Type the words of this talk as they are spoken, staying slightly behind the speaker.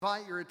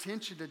Invite your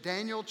attention to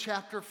Daniel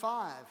chapter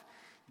 5.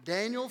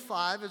 Daniel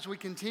 5, as we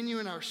continue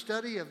in our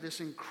study of this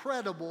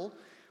incredible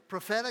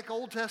prophetic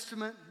Old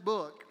Testament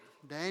book,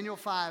 Daniel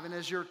 5. And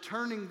as you're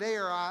turning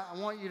there, I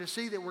want you to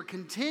see that we're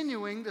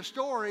continuing the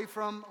story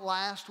from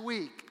last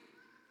week.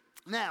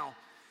 Now,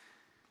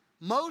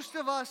 most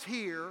of us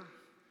here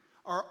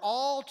are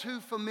all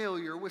too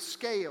familiar with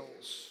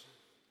scales,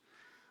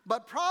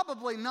 but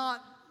probably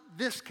not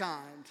this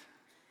kind.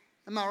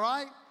 Am I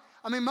right?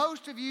 I mean,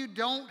 most of you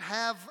don't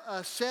have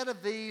a set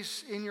of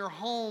these in your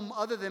home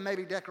other than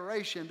maybe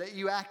decoration that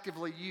you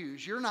actively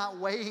use. You're not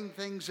weighing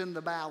things in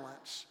the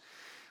balance.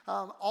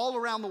 All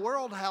around the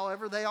world,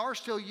 however, they are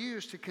still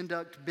used to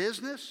conduct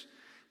business,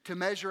 to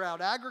measure out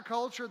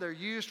agriculture. They're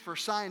used for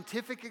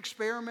scientific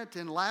experiment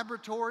in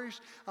laboratories,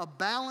 a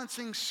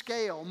balancing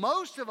scale.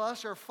 Most of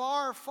us are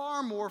far,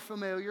 far more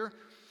familiar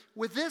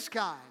with this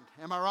kind.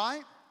 Am I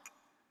right?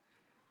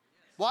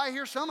 Well, I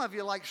hear some of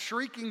you like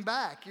shrieking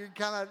back. You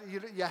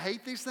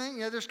hate these things.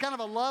 You know, there's kind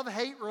of a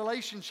love-hate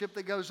relationship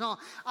that goes on.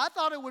 I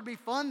thought it would be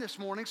fun this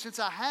morning, since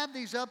I have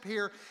these up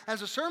here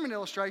as a sermon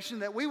illustration,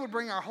 that we would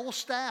bring our whole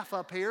staff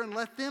up here and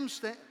let them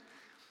stand.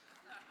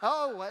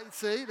 Oh,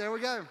 see, there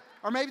we go.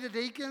 Or maybe the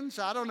deacons.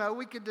 I don't know.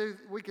 We could do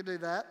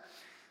that.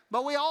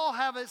 But we all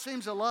have, it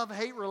seems, a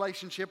love-hate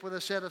relationship with a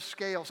set of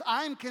scales.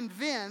 I'm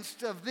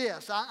convinced of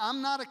this.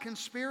 I'm not a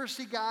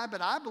conspiracy guy,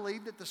 but I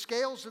believe that the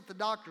scales at the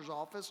doctor's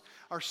office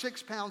are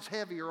 6 pounds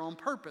heavier on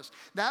purpose.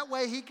 That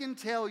way he can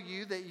tell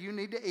you that you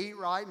need to eat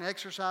right and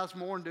exercise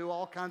more and do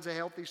all kinds of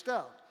healthy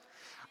stuff.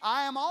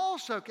 I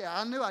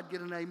knew I'd get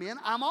an amen.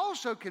 I'm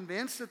also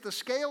convinced that the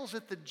scales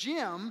at the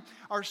gym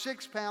are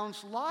 6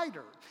 pounds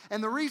lighter.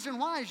 And the reason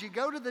why is you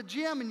go to the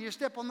gym and you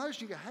step on those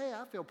and you go, hey,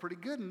 I feel pretty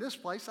good in this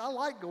place. I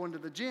like going to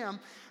the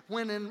gym.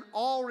 When in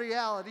all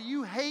reality,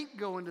 you hate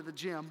going to the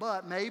gym.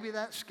 But maybe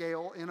that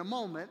scale in a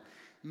moment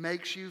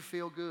makes you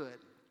feel good.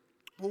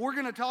 Well, we're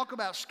going to talk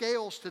about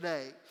scales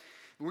today.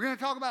 We're going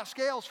to talk about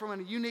scales from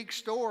a unique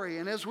story.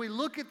 And as we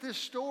look at this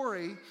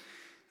story,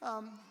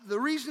 the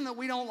reason that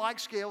we don't like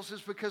scales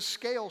is because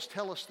scales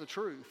tell us the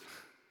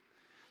truth.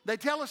 They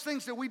tell us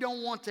things that we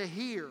don't want to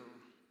hear.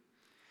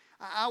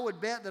 I would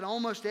bet that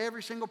almost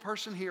every single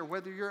person here,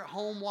 whether you're at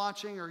home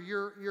watching or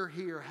you're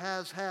here,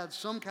 has had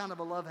some kind of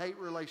a love-hate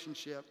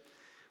relationship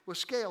with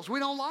scales. We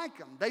don't like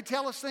them. They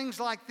tell us things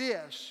like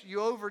this: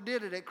 you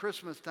overdid it at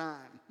Christmas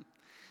time.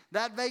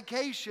 That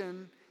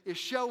vacation is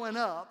showing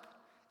up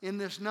in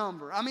this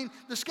number. I mean,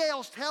 the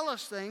scales tell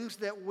us things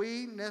that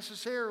we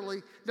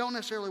don't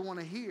necessarily want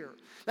to hear.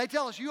 They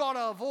tell us you ought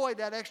to avoid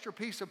that extra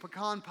piece of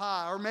pecan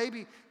pie, or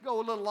maybe go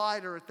a little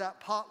lighter at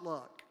that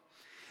potluck.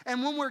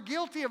 And when we're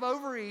guilty of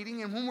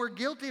overeating and when we're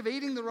guilty of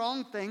eating the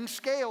wrong things,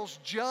 scales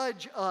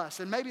judge us.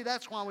 And maybe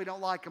that's why we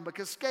don't like them,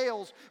 because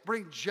scales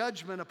bring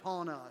judgment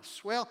upon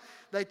us. Well,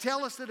 they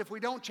tell us that if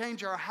we don't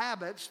change our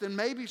habits, then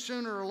maybe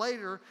sooner or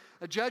later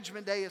a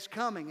judgment day is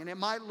coming. And it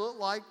might look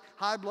like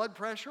high blood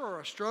pressure or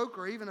a stroke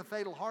or even a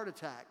fatal heart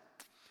attack.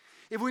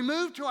 If we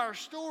move to our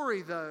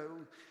story, though,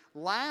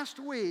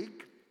 last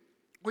week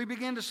we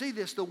began to see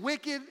this. The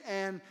wicked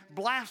and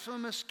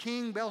blasphemous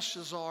King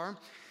Belshazzar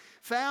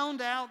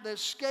found out that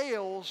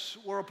scales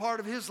were a part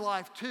of his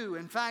life too.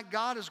 In fact,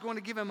 God is going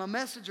to give him a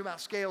message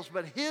about scales,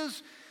 but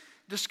his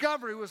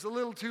discovery was a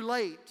little too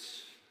late.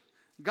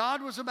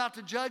 God was about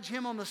to judge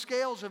him on the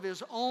scales of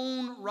his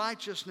own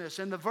righteousness,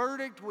 and the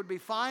verdict would be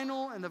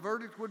final and the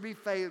verdict would be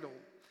fatal.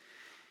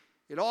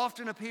 It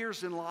often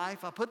appears in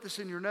life, I put this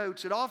in your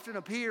notes, it often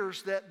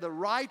appears that the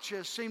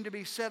righteous seem to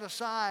be set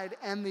aside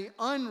and the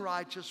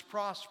unrighteous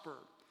prosper.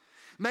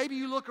 Maybe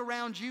you look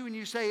around you and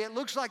you say, it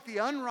looks like the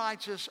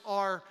unrighteous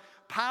are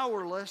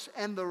powerless,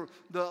 and the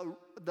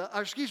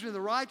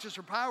righteous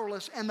are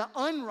powerless, and the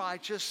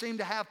unrighteous seem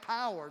to have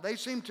power. They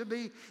seem to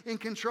be in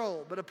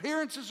control. But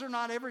appearances are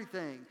not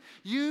everything.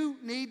 You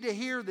need to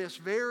hear this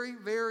very,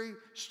 very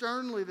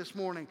sternly this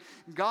morning.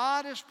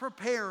 God is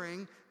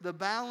preparing to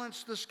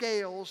balance the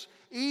scales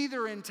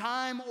either in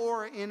time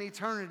or in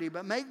eternity.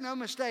 But make no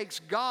mistakes,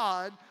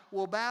 God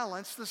will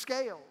balance the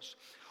scales.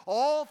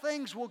 All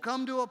things will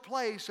come to a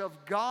place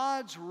of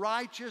God's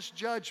righteous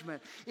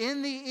judgment.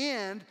 In the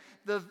end,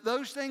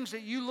 those things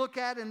that you look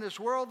at in this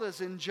world as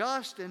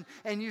unjust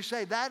and you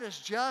say that is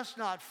just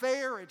not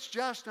fair, it's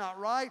just not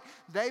right,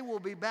 they will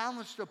be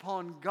balanced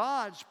upon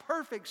God's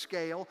perfect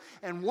scale.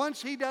 And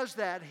once He does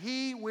that,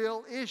 He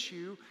will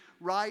issue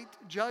right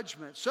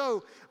judgment.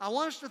 So I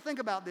want us to think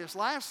about this.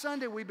 Last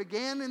Sunday we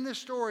began in this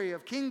story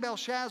of King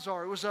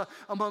Belshazzar. It was a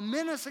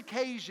momentous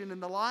occasion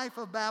in the life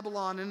of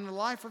Babylon and in the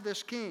life of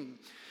this king.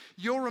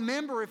 You'll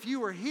remember if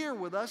you were here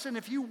with us, and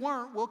if you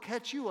weren't, we'll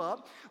catch you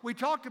up. We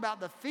talked about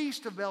the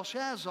feast of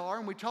Belshazzar,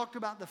 and we talked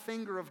about the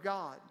finger of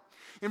God.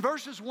 In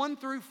verses 1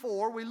 through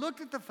 4, we looked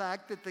at the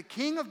fact that the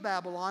king of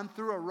Babylon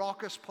threw a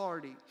raucous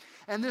party.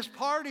 And this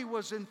party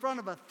was in front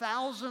of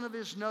 1,000 of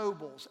his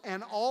nobles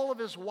and all of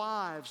his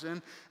wives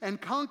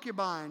and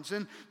concubines.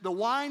 And the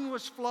wine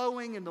was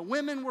flowing and the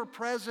women were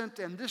present,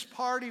 and this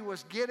party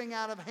was getting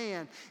out of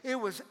hand. It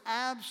was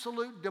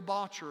absolute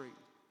debauchery.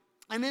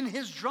 And in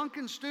his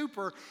drunken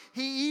stupor,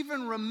 he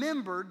even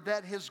remembered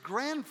that his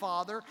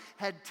grandfather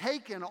had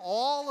taken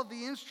all of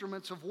the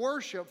instruments of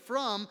worship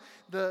from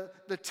the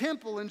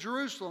temple in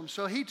Jerusalem.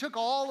 So he took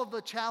all of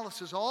the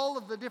chalices, all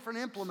of the different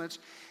implements,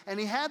 and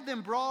he had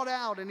them brought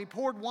out, and he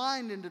poured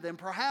wine into them.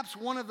 Perhaps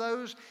one of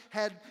those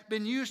had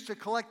been used to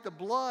collect the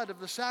blood of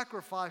the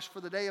sacrifice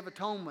for the Day of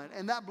Atonement,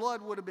 and that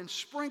blood would have been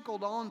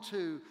sprinkled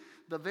onto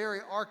the very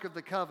Ark of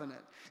the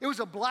Covenant. It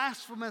was a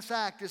blasphemous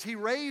act as he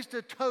raised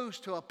a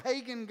toast to a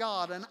pagan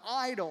god, an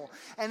idol,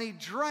 and he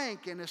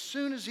drank, and as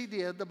soon as he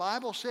did, the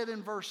Bible said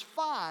in verse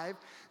 5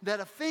 that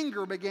a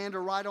finger began to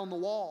write on the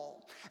wall.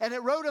 And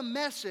it wrote a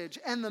message,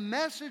 and the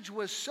message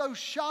was so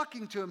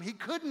shocking to him, he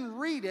couldn't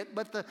read it,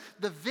 but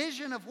the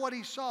vision of what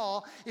he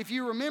saw, if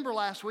you remember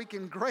last week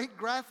in great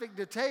graphic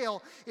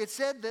detail, it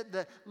said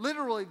that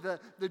literally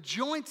the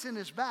joints in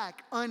his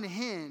back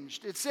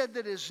unhinged. It said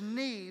that his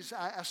knees,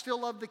 I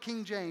still love the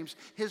King James,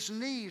 his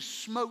knees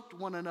smote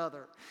one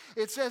another.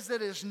 It says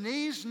that his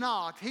knees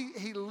knocked.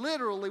 He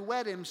literally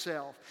wet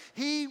himself.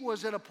 He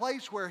was at a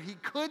place where he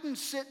couldn't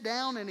sit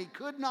down and he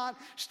could not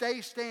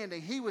stay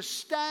standing. He was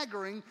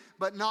staggering,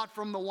 but not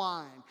from the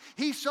wine.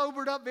 He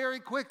sobered up very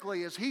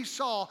quickly as he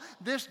saw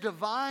this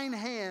divine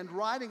hand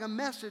writing a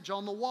message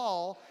on the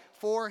wall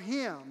for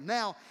him.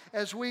 Now,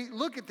 as we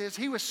look at this,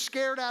 he was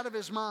scared out of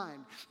his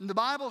mind. And the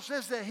Bible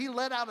says that he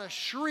let out a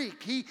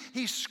shriek.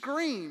 He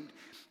screamed.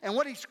 And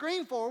what he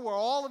screamed for were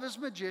all of his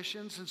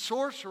magicians and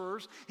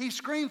sorcerers. He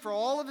screamed for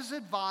all of his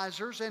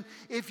advisors. And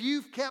if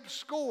you've kept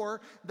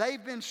score,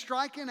 they've been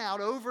striking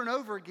out over and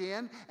over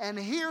again. And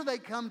here they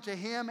come to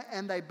him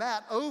and they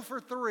bat 0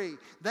 for 3.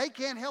 They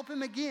can't help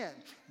him again.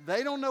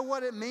 They don't know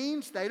what it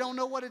means. They don't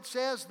know what it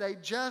says. They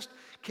just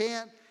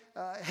can't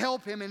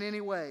help him in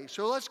any way.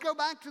 So let's go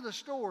back to the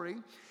story.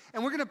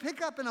 And we're going to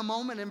pick up in a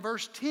moment in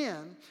verse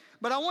 10.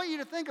 But I want you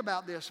to think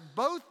about this.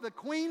 Both the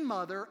queen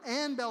mother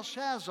and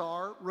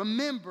Belshazzar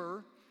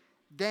remember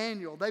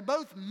Daniel. They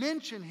both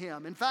mention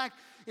him. In fact,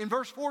 in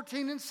verse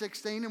 14 and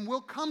 16, and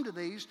we'll come to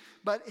these,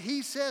 but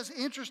he says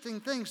interesting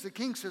things. The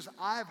king says,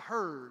 I've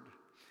heard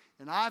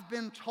and I've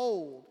been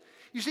told.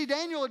 You see,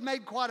 Daniel had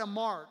made quite a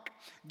mark.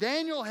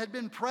 Daniel had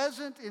been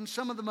present in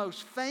some of the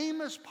most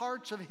famous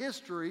parts of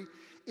history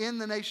in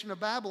the nation of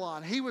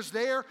Babylon. He was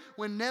there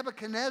when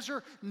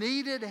Nebuchadnezzar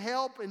needed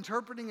help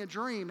interpreting a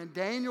dream, and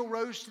Daniel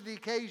rose to the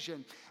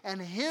occasion. And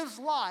his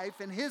life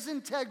and his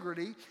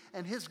integrity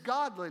and his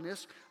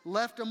godliness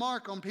left a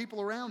mark on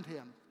people around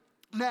him.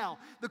 Now,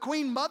 the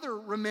queen mother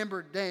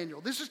remembered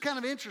Daniel. This is kind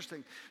of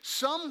interesting.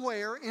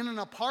 Somewhere in an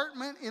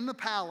apartment in the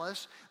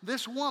palace,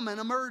 this woman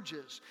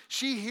emerges.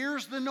 She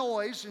hears the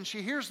noise and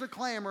she hears the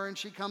clamor and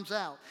she comes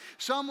out.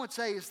 Some would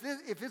say,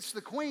 if it's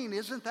the queen,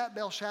 isn't that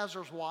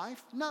Belshazzar's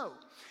wife? No.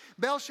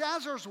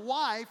 Belshazzar's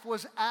wife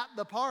was at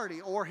the party,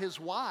 or his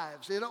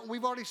wives.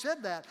 We've already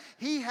said that.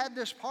 He had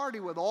this party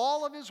with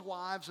all of his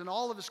wives and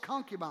all of his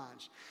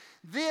concubines.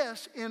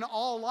 This, in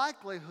all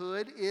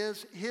likelihood,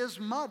 is his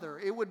mother.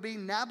 It would be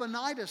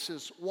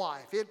Nabonidus'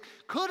 wife. It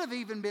could have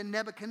even been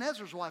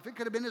Nebuchadnezzar's wife. It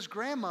could have been his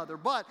grandmother.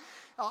 But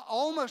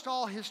almost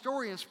all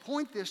historians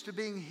point this to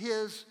being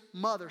his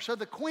mother. So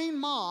the queen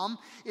mom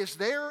is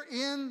there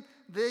in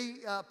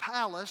the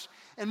palace,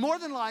 and more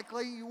than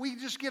likely, we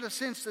just get a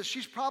sense that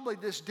she's probably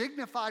this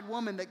dignified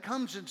woman that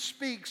comes and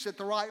speaks at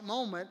the right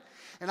moment.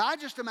 And I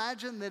just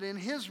imagine that in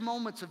his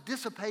moments of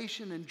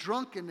dissipation and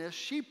drunkenness,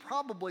 she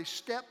probably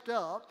stepped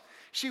up.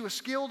 She was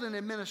skilled in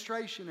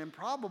administration and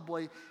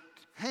probably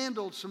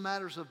handled some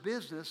matters of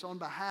business on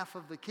behalf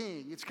of the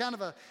king. It's kind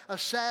of a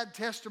sad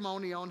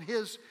testimony on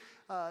his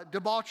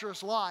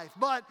debaucherous life.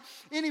 But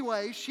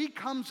anyway, she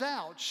comes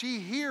out. She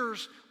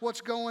hears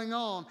what's going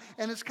on.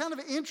 And it's kind of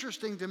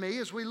interesting to me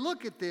as we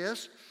look at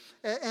this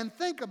and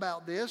think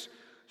about this.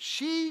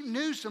 She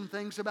knew some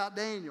things about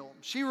Daniel.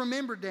 She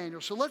remembered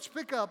Daniel. So let's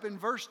pick up in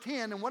verse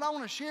 10. And what I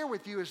want to share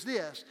with you is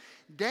this.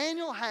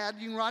 Daniel had,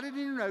 you can write it in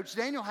your notes,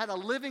 Daniel had a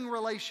living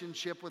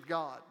relationship with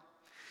God.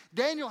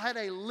 Daniel had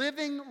a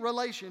living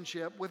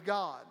relationship with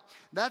God.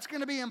 That's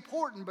going to be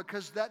important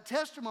because that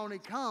testimony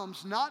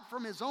comes not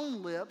from his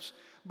own lips,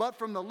 but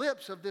from the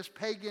lips of this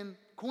pagan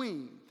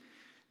queen.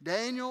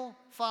 Daniel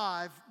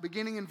 5,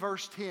 beginning in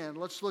verse 10.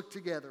 Let's look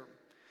together.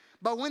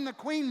 But when the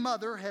queen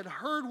mother had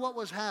heard what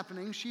was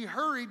happening, she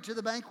hurried to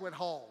the banquet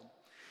hall.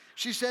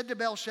 She said to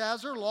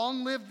Belshazzar,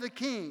 "Long live the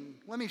king."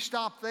 Let me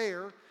stop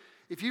there.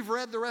 If you've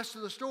read the rest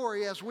of the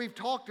story, as we've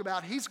talked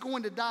about, he's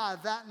going to die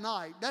that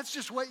night. That's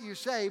just what you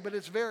say, but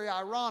it's very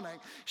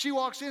ironic. She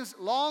walks in,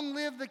 "Long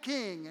live the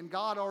king," and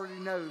God already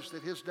knows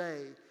that his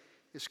day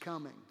is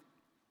coming.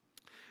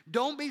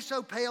 "Don't be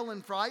so pale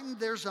and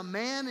frightened. There's a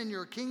man in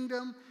your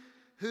kingdom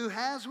who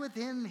has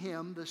within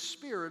him the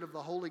spirit of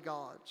the holy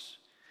gods.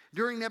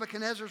 During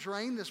Nebuchadnezzar's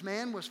reign, this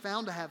man was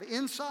found to have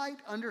insight,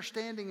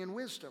 understanding, and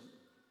wisdom,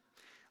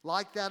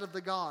 like that of the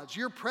gods.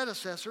 Your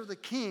predecessor, the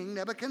king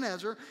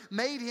Nebuchadnezzar,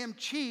 made him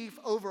chief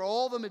over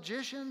all the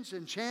magicians,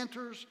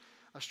 enchanters,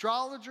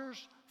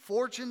 astrologers,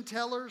 fortune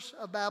tellers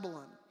of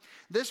Babylon.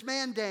 This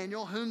man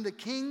Daniel, whom the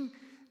king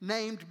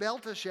named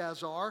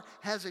Belteshazzar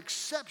has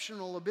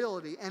exceptional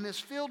ability and is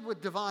filled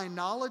with divine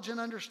knowledge and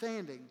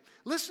understanding.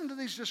 Listen to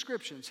these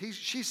descriptions.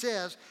 She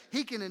says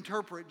he can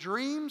interpret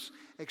dreams,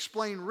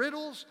 explain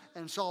riddles,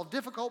 and solve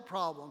difficult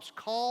problems.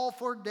 Call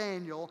for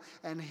Daniel,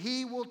 and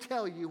he will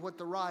tell you what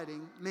the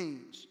writing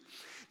means.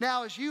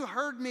 Now, as you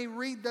heard me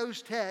read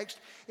those texts,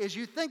 as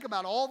you think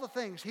about all the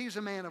things, he's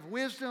a man of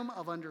wisdom,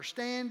 of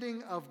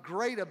understanding, of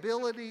great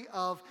ability,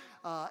 of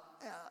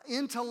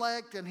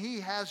intellect, and he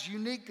has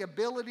unique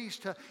abilities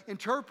to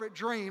interpret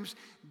dreams.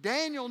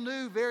 Daniel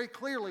knew very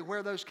clearly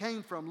where those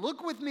came from.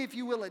 Look with me, if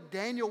you will, at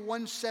Daniel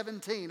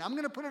 1:17. I'm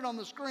going to put it on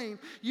the screen.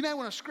 You may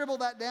want to scribble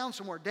that down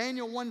somewhere.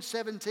 Daniel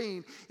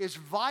 1:17 is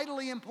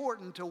vitally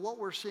important to what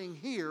we're seeing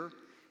here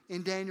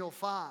in Daniel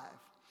 5.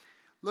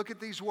 Look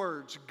at these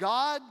words.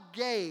 God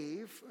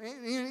gave,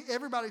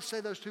 everybody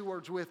say those two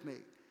words with me.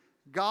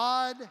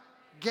 God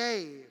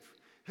gave.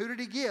 Who did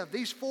he give?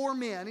 These four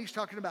men. He's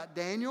talking about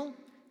Daniel,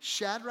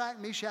 Shadrach,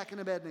 Meshach,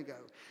 and Abednego.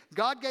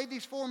 God gave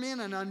these four men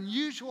an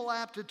unusual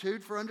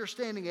aptitude for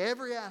understanding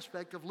every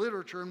aspect of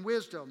literature and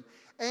wisdom.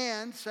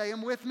 And, say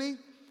them with me,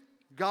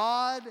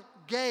 God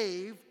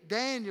gave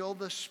Daniel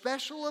the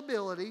special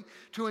ability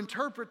to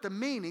interpret the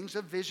meanings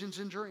of visions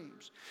and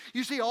dreams.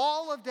 You see,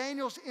 all of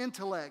Daniel's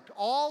intellect,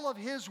 all of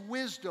his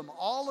wisdom,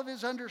 all of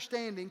his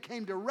understanding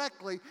came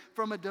directly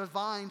from a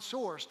divine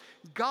source.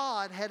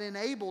 God had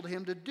enabled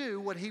him to do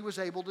what he was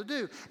able to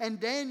do. And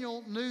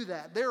Daniel knew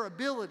that. Their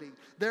ability,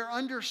 their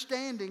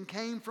understanding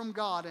came from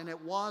God, and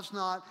it was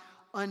not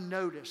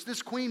unnoticed.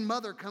 This queen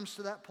mother comes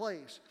to that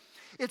place.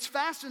 It's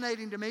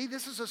fascinating to me.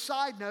 This is a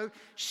side note.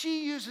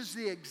 She uses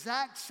the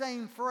exact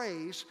same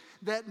phrase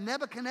that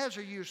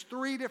Nebuchadnezzar used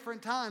 3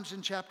 different times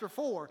in chapter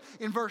 4.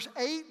 In verse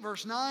 8,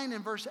 verse 9,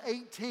 and verse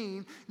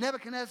 18,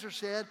 Nebuchadnezzar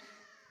said,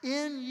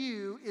 "In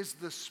you is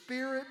the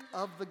spirit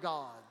of the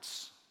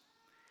gods."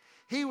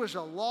 He was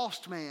a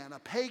lost man, a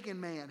pagan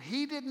man.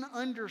 He didn't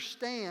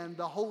understand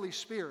the Holy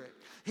Spirit.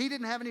 He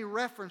didn't have any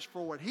reference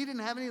for it. He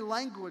didn't have any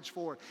language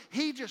for it.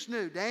 He just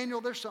knew,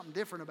 Daniel, there's something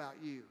different about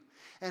you.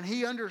 And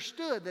he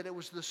understood that it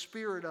was the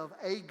spirit of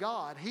a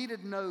God. He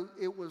didn't know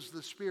it was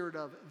the spirit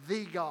of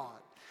the God.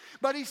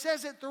 But he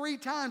says it 3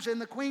 times, and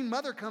the queen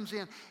mother comes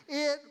in.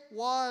 It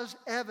was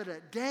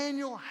evident.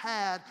 Daniel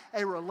had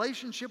a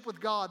relationship with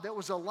God that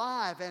was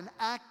alive and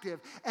active,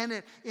 and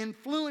it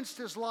influenced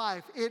his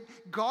life.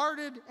 It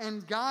guarded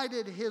and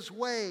guided his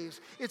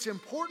ways. It's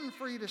important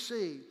for you to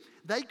see.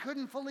 They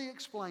couldn't fully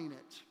explain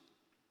it,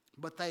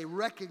 but they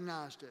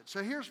recognized it.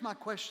 So here's my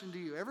question to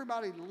you.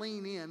 Everybody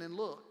lean in and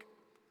look.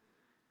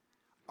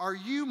 Are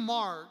you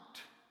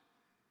marked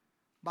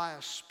by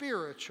a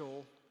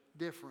spiritual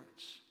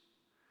difference?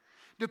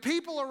 Do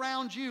people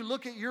around you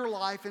look at your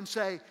life and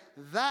say,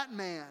 that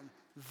man,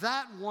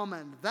 that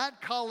woman,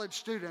 that college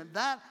student,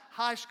 that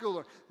high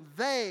schooler,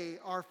 they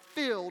are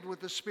filled with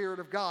the Spirit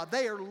of God.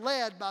 They are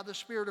led by the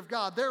Spirit of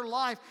God. Their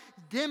life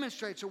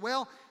demonstrates it.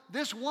 Well,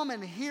 this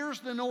woman hears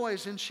the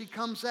noise and she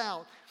comes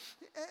out.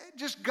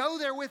 Just go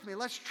there with me.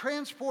 Let's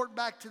transport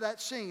back to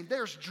that scene.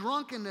 There's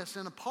drunkenness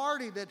in a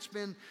party that's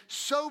been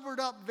sobered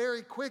up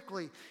very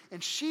quickly.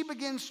 And she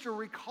begins to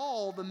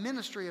recall the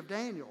ministry of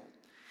Daniel.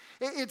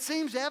 It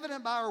seems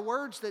evident by her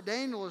words that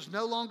Daniel is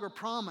no longer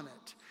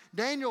prominent.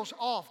 Daniel's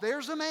off.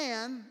 There's a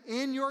man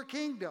in your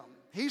kingdom.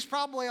 He's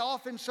probably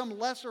off in some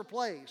lesser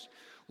place.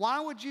 Why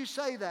would you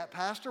say that,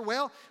 Pastor?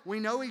 Well, we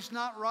know he's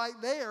not right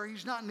there.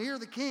 He's not near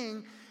the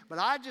king. But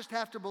I just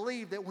have to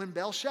believe that when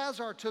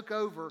Belshazzar took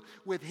over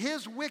with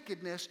his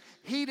wickedness,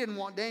 he didn't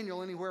want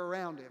Daniel anywhere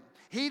around him.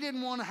 He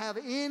didn't want to have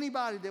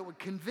anybody that would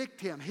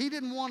convict him. He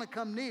didn't want to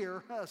come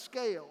near a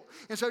scale.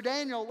 And so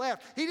Daniel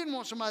left. He didn't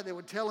want somebody that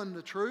would tell him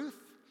the truth.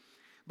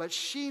 But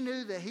she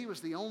knew that he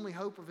was the only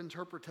hope of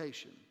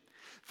interpretation.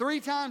 3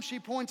 times she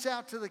points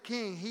out to the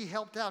king, he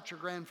helped out your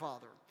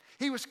grandfather.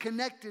 He was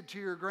connected to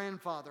your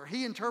grandfather.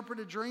 He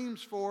interpreted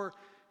dreams for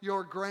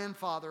your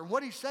grandfather. And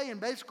what he's saying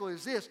basically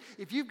is this: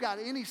 if you've got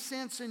any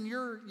sense in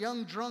your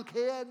young drunk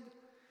head,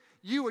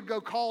 you would go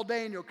call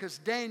Daniel, because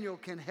Daniel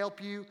can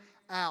help you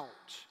out.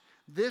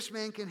 This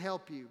man can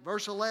help you.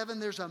 Verse 11,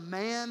 there's a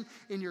man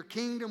in your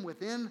kingdom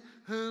within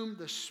whom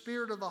the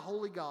spirit of the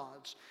holy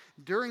gods.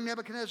 During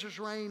Nebuchadnezzar's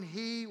reign,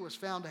 he was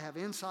found to have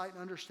insight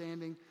and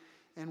understanding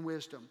and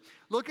wisdom.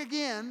 Look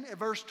again at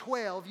verse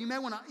 12. You may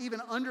want to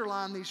even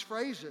underline these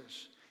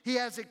phrases. He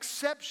has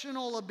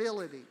exceptional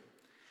ability,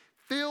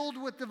 filled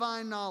with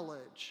divine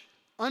knowledge,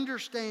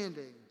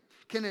 understanding,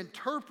 can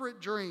interpret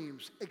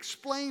dreams,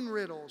 explain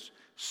riddles,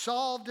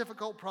 solve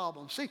difficult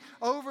problems. See,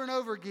 over and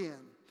over again.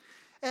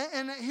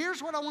 And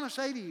here's what I want to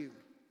say to you.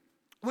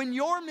 When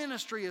your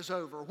ministry is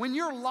over, when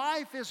your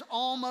life is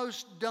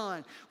almost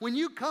done, when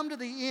you come to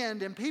the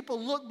end and people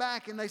look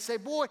back and they say,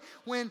 boy,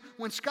 when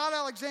Scott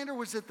Alexander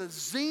was at the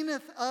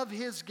zenith of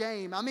his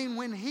game, I mean,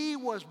 when he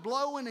was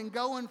blowing and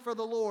going for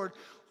the Lord,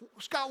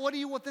 Scott, what do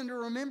you want them to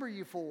remember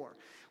you for?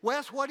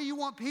 Wes, what do you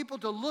want people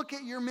to look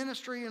at your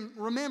ministry and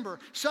remember?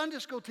 Sunday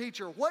school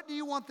teacher, what do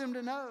you want them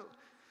to know?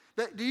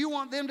 Do you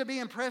want them to be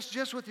impressed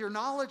just with your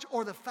knowledge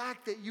or the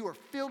fact that you are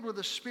filled with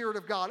the Spirit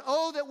of God?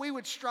 Oh, that we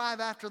would strive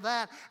after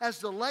that as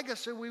the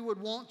legacy we would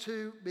want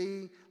to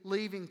be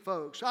leaving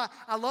folks.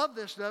 I love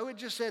this, though. It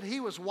just said he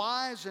was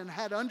wise and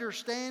had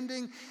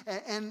understanding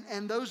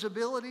and those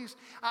abilities.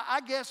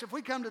 I guess if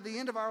we come to the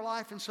end of our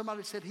life and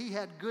somebody said he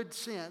had good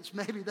sense,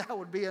 maybe that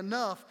would be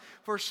enough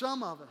for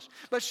some of us.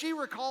 But she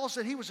recalls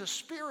that he was a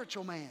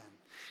spiritual man.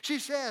 She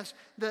says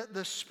that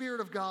the Spirit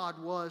of God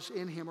was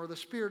in him, or the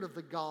Spirit of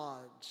the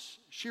gods.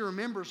 She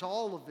remembers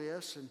all of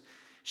this, and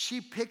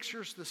she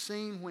pictures the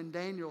scene when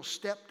Daniel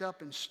stepped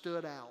up and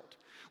stood out.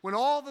 When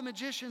all the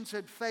magicians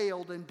had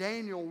failed, and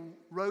Daniel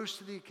rose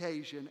to the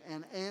occasion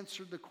and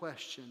answered the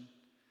question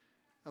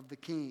of the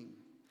king.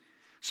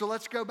 So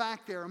let's go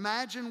back there.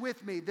 Imagine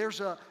with me, there's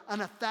a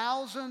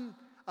thousand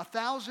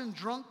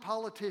drunk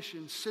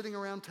politicians sitting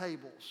around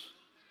tables.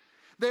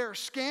 There are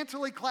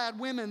scantily clad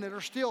women that are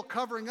still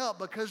covering up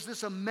because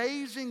this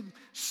amazing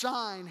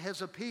sign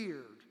has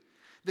appeared.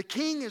 The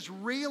king is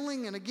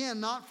reeling, and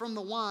again, not from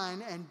the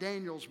wine, and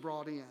Daniel's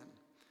brought in.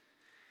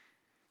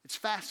 It's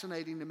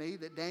fascinating to me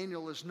that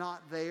Daniel is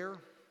not there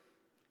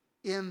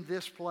in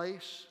this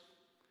place.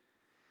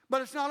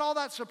 But it's not all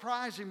that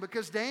surprising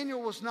because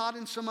Daniel was not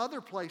in some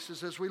other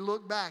places as we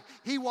look back.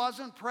 He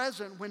wasn't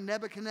present when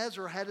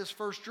Nebuchadnezzar had his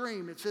first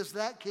dream. It says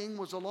that king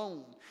was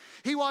alone.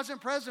 He wasn't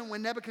present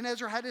when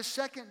Nebuchadnezzar had his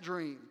second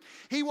dream.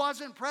 He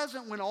wasn't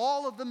present when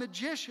all of the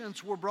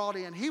magicians were brought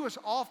in. He was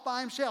off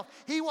by himself.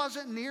 He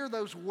wasn't near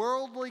those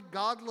worldly,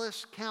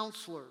 godless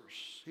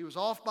counselors. He was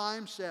off by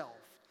himself.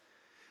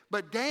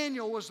 But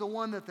Daniel was the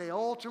one that they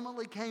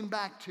ultimately came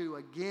back to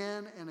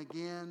again and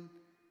again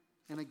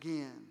and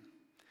again.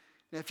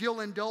 Now, if you'll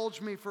indulge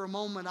me for a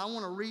moment, I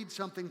want to read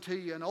something to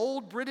you. An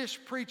old British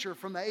preacher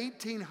from the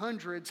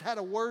 1800s had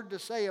a word to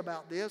say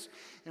about this,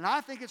 and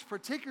I think it's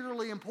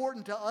particularly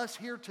important to us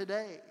here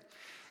today.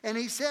 And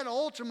he said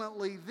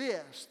ultimately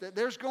this, that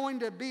there's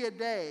going to be a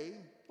day,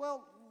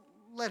 well,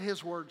 let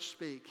his words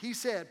speak. He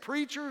said,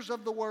 preachers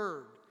of the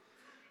word,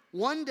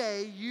 one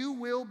day you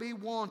will be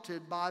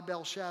wanted by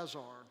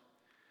Belshazzar.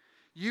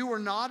 You were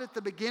not at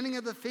the beginning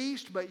of the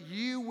feast, but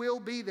you will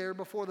be there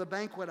before the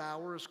banquet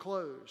hour is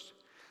closed.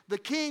 The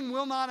king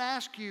will not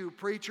ask you,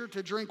 preacher,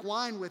 to drink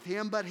wine with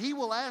him, but he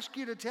will ask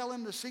you to tell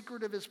him the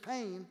secret of his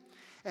pain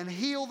and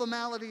heal the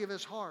malady of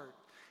his heart.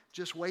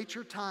 Just wait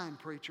your time,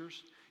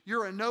 preachers.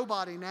 You're a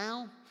nobody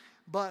now,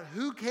 but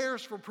who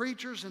cares for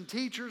preachers and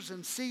teachers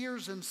and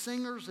seers and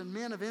singers and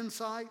men of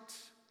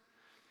insights?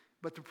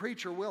 But the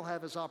preacher will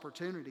have his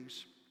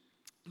opportunities.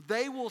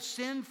 They will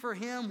send for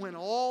him when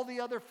all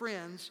the other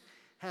friends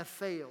have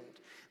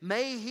failed.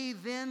 May he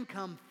then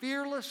come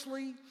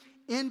fearlessly,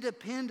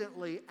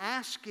 independently,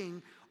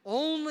 asking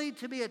only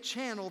to be a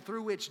channel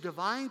through which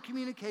divine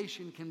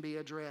communication can be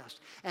addressed.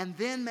 And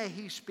then may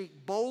he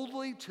speak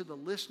boldly to the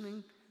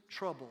listening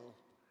trouble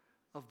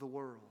of the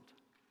world.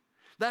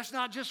 That's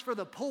not just for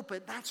the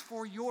pulpit, that's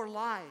for your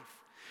life.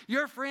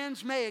 Your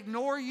friends may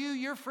ignore you.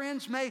 Your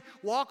friends may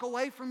walk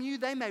away from you.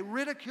 They may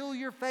ridicule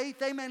your faith.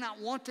 They may not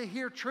want to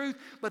hear truth.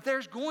 But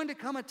there's going to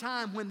come a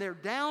time when they're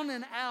down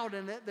and out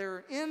and at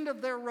their end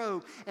of their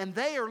rope, and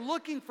they are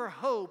looking for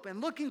hope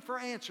and looking for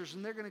answers,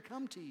 and they're going to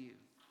come to you.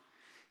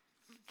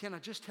 Can I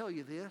just tell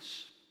you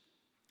this?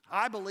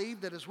 I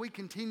believe that as we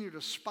continue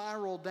to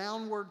spiral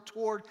downward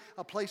toward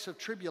a place of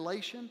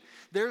tribulation,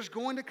 there's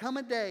going to come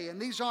a day,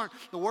 and these aren't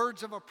the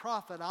words of a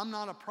prophet. I'm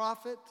not a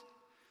prophet.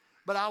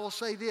 But I will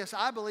say this,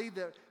 I believe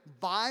that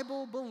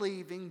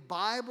Bible-believing,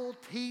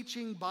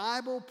 Bible-teaching,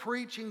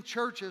 Bible-preaching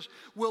churches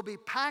will be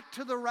packed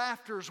to the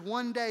rafters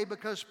one day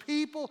because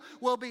people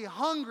will be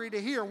hungry to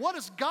hear, what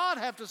does God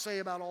have to say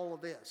about all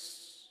of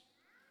this?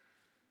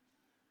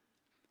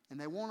 And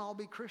they won't all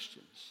be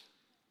Christians.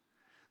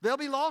 There'll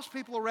be lost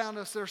people around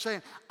us that are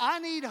saying, I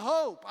need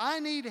hope, I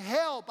need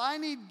help, I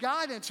need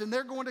guidance, and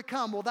they're going to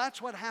come. Well, that's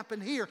what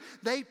happened here.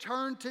 They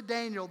turned to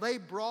Daniel. They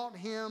brought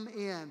him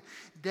in.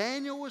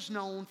 Daniel was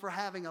known for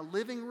having a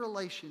living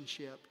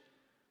relationship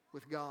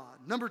with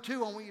God. Number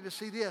two, I want you to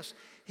see this.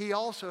 He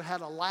also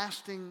had a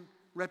lasting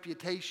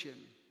reputation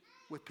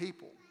with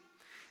people.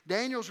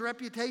 Daniel's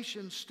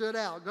reputation stood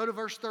out. Go to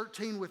verse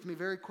 13 with me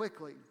very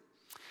quickly.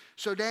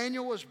 So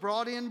Daniel was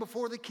brought in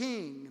before the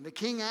king, and the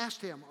king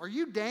asked him, are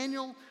you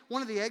Daniel,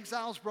 one of the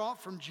exiles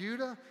brought from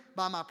Judah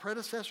by my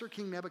predecessor,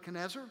 King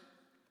Nebuchadnezzar?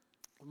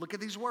 Look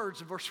at these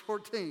words in verse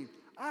 14.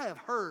 I have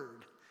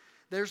heard.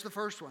 There's the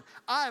first one.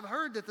 I have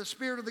heard that the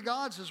Spirit of the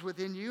gods is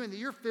within you, and that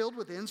you're filled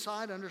with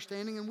insight,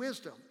 understanding, and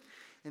wisdom.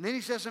 And then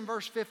he says in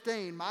verse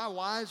 15, my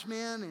wise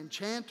men,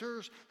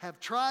 enchanters, have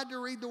tried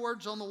to read the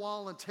words on the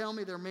wall and tell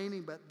me their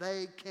meaning, but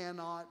they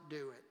cannot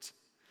do it.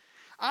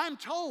 I'm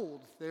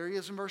told, there he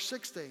is in verse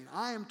 16,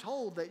 I am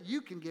told that you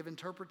can give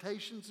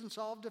interpretations and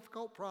solve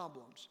difficult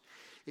problems.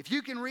 If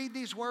you can read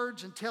these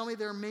words and tell me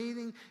their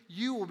meaning,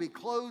 you will be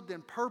clothed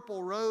in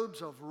purple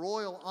robes of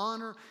royal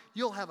honor.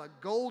 You'll have a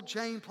gold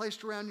chain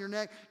placed around your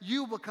neck.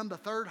 You will become the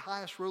third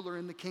highest ruler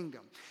in the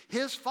kingdom.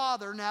 His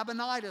father,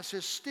 Nabonidus,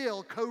 is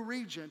still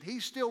co-regent.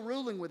 He's still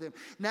ruling with him.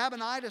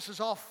 Nabonidus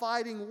is off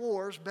fighting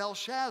wars.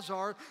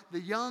 Belshazzar, the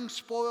young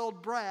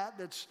spoiled brat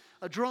that's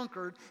a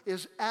drunkard,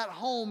 is at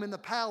home in the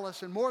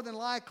palace. And more than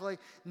likely,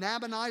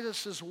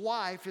 Nabonidus'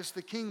 wife is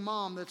the king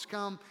mom that's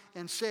come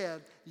and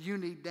said, you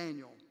need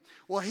Daniel.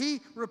 Well,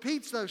 he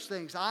repeats those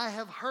things. I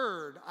have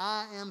heard,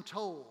 I am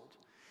told.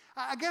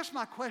 I guess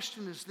my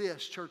question is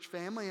this, church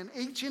family, and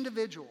each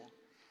individual.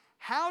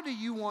 How do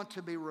you want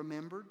to be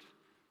remembered?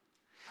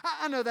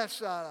 I know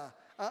that's a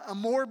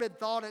morbid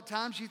thought at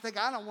times. You think,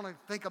 I don't want to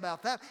think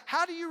about that.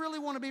 How do you really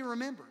want to be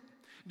remembered?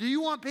 Do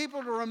you want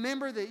people to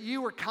remember that you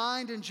were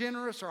kind and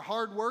generous or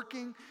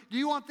hardworking? Do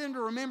you want them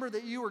to remember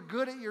that you were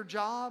good at your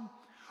job?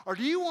 Or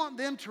do you want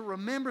them to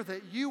remember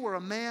that you were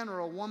a man or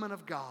a woman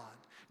of God?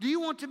 Do you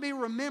want to be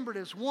remembered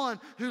as one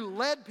who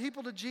led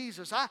people to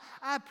Jesus?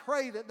 I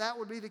pray that that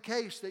would be the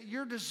case, that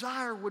your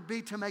desire would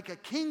be to make a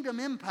kingdom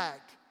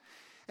impact.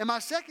 And my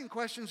second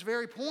question is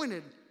very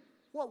pointed.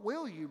 What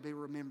will you be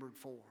remembered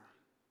for?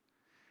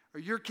 Are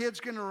your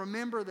kids going to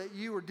remember that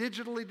you were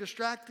digitally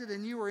distracted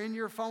and you were in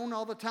your phone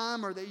all the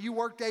time, or that you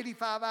worked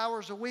 85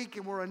 hours a week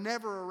and were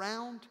never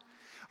around?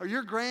 Are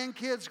your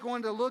grandkids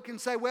going to look and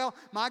say, well,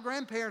 my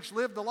grandparents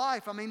lived the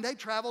life. I mean, they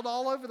traveled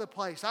all over the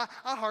place. I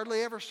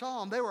hardly ever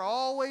saw them. They were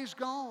always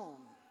gone.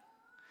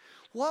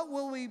 What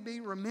will we be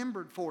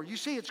remembered for? You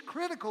see, it's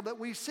critical that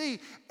we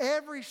see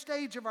every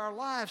stage of our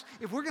lives,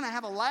 if we're going to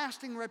have a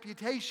lasting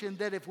reputation,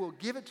 that if we'll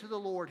give it to the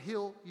Lord,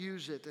 He'll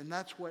use it. And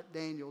that's what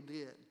Daniel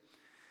did.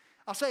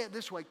 I'll say it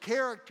this way.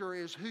 Character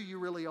is who you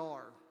really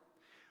are.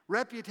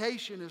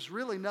 Reputation is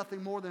really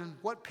nothing more than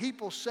what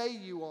people say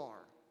you are.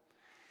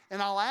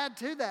 And I'll add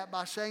to that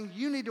by saying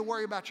you need to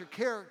worry about your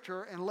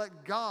character and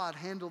let God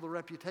handle the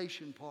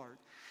reputation part.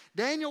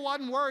 Daniel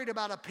wasn't worried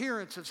about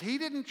appearances. He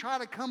didn't try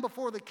to come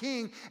before the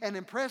king and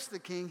impress the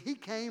king. He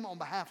came on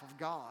behalf of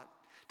God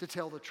to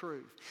tell the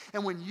truth.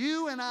 And when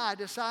you and I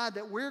decide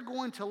that we're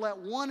going to let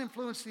one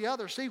influence the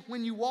other, see,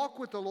 when you walk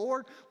with the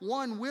Lord,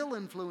 one will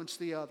influence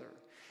the other.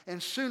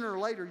 And sooner or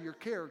later, your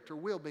character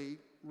will be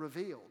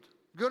revealed.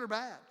 Good or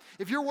bad.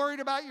 If you're worried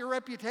about your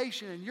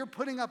reputation and you're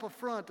putting up a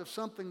front of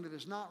something that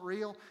is not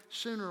real,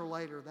 sooner or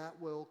later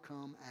that will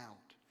come out.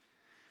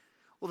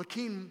 Well,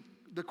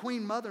 the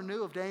queen mother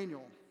knew of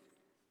Daniel.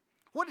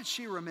 What did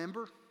she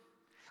remember?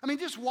 I mean,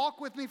 just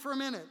walk with me for a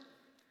minute.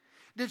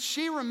 Did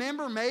she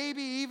remember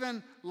maybe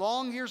even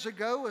long years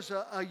ago as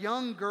a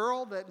young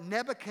girl that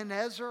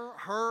Nebuchadnezzar,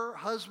 her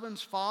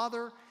husband's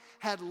father,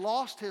 had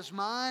lost his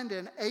mind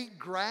and ate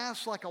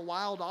grass like a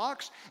wild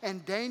ox,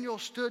 and Daniel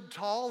stood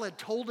tall and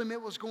told him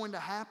it was going to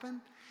happen?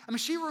 I mean,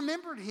 she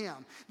remembered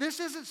him. This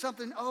isn't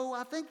something,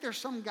 I think there's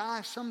some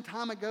guy some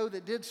time ago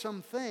that did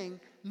something.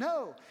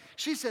 No.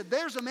 She said,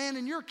 there's a man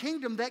in your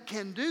kingdom that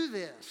can do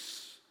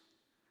this.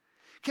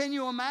 Can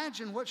you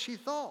imagine what she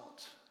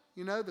thought?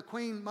 You know, the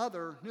queen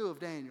mother knew of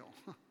Daniel.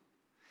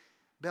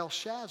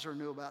 Belshazzar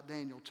knew about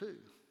Daniel too.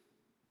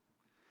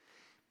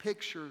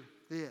 Picture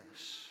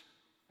this.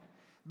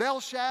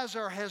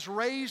 Belshazzar has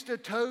raised a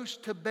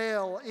toast to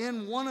Bel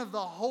in one of the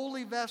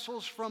holy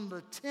vessels from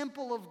the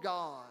temple of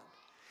God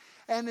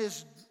and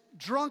is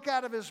drunk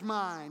out of his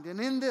mind. And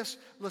in this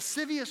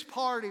lascivious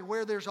party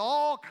where there's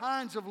all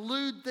kinds of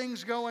lewd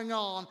things going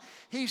on,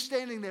 he's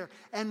standing there.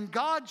 And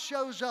God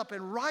shows up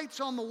and writes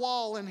on the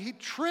wall, and he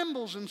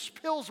trembles and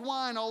spills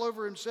wine all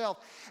over himself.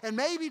 And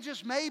maybe,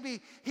 just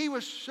maybe, he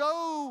was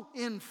so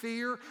in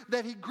fear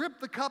that he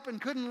gripped the cup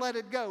and couldn't let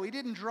it go. He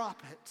didn't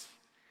drop it.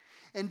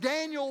 And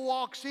Daniel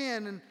walks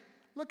in, and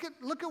look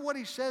at what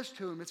he says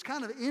to him. It's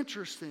kind of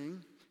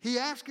interesting. He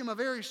asks him a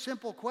very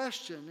simple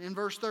question in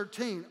verse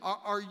 13.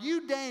 Are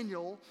you,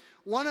 Daniel,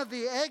 one of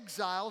the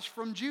exiles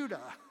from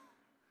Judah?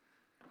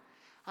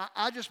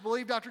 I just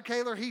believe, Dr.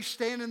 Kaler, he's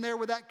standing there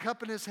with that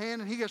cup in his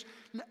hand, and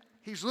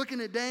he's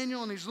looking at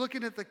Daniel, and he's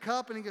looking at the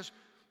cup, and he goes,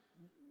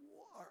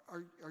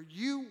 are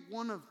you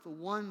one of the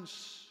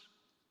ones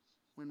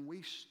when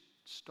we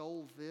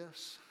stole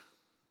this?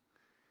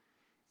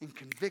 And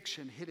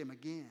conviction hit him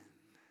again.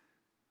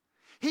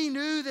 He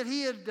knew that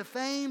he had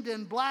defamed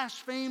and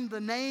blasphemed the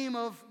name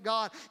of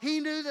God. He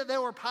knew that there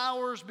were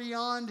powers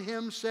beyond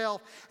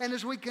himself. And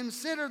as we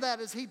consider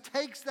that, as he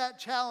takes that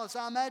chalice,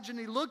 I imagine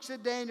he looks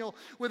at Daniel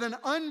with an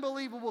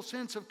unbelievable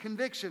sense of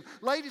conviction.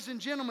 Ladies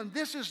and gentlemen,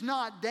 this is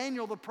not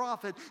Daniel the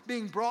prophet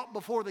being brought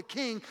before the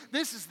king.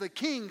 This is the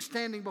king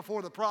standing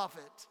before the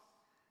prophet.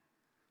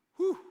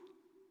 Whew.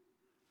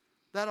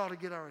 That ought to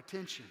get our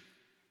attention.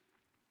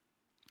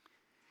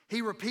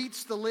 He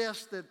repeats the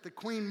list that the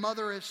queen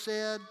mother has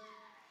said,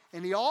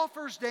 and he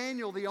offers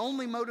Daniel the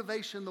only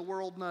motivation the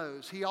world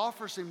knows. He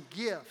offers him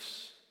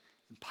gifts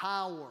and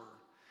power,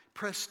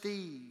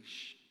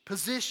 prestige,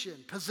 position,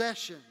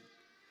 possession.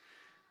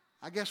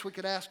 I guess we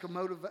could ask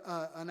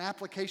an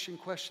application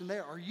question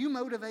there. Are you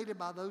motivated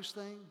by those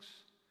things?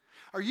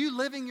 Are you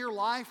living your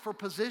life for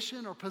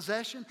position or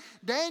possession?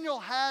 Daniel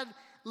had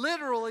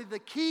literally the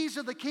keys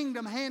of the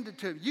kingdom handed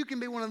to you. You can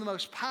be one of the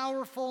most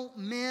powerful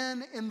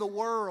men in the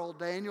world,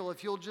 Daniel,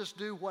 if you'll just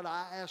do what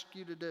I ask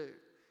you to do.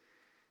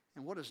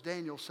 And what does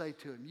Daniel say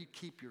to him? You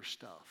keep your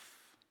stuff.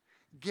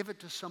 Give it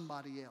to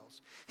somebody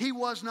else. He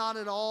was not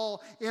at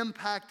all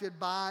impacted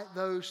by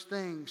those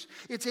things.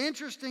 It's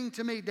interesting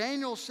to me.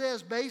 Daniel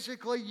says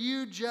basically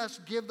you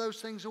just give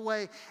those things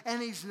away.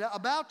 And he's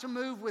about to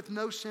move with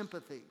no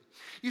sympathy.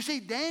 You see,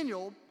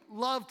 Daniel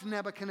loved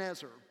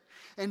Nebuchadnezzar.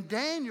 And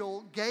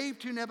Daniel gave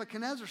to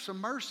Nebuchadnezzar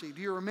some mercy.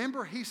 Do you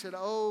remember? He said,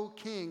 "Oh,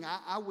 king,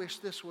 I wish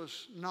this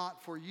was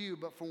not for you,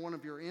 but for one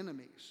of your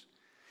enemies."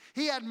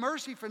 He had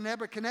mercy for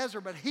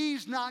Nebuchadnezzar, but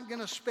he's not going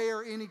to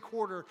spare any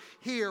quarter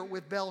here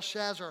with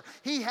Belshazzar.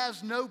 He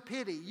has no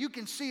pity. You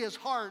can see his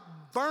heart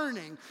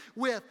burning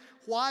with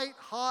white,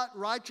 hot,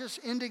 righteous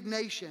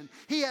indignation.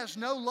 He has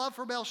no love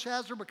for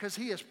Belshazzar because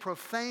he has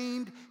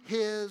profaned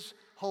his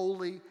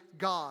holy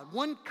God.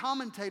 One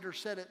commentator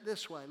said it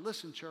this way.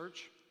 Listen,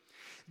 church.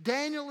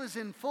 Daniel is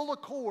in full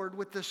accord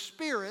with the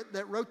spirit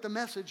that wrote the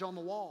message on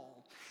the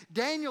wall.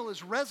 Daniel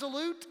is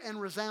resolute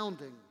and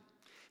resounding.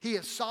 He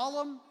is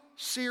solemn,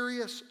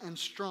 serious, and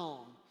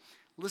strong.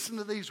 Listen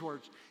to these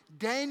words.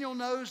 Daniel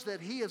knows that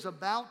he is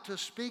about to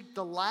speak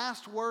the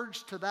last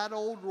words to that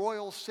old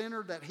royal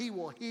sinner that he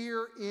will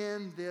hear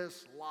in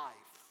this life.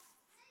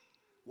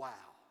 Wow.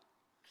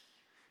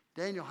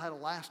 Daniel had a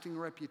lasting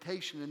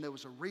reputation, and there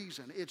was a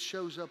reason. It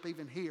shows up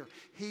even here.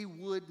 He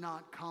would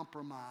not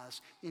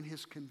compromise in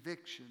his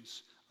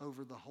convictions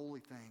over the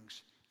holy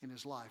things in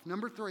his life.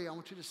 Number 3, I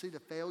want you to see the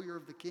failure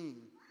of the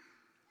king.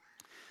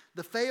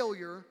 The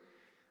failure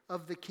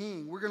of the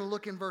king. We're going to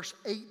look in verse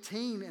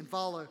 18 and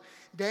follow.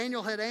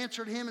 Daniel had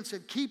answered him and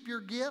said, "Keep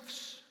your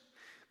gifts."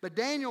 But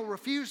Daniel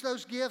refused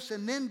those gifts,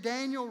 and then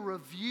Daniel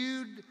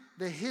reviewed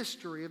the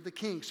history of the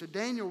king. So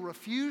Daniel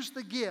refused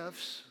the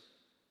gifts,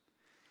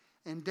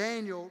 and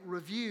Daniel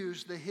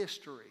reviews the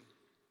history.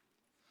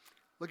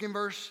 Look in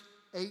verse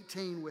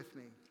 18 with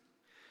me.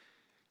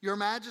 "Your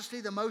Majesty,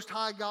 the Most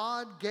High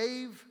God,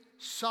 gave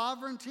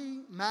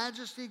sovereignty,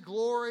 majesty,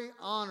 glory,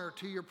 honor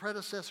to your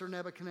predecessor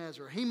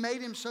Nebuchadnezzar. He made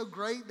him so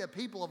great that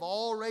people of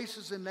all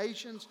races and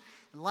nations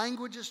and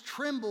languages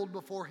trembled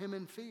before him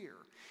in fear.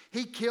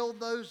 He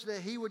killed those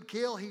that he would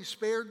kill. He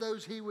spared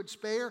those he would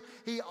spare.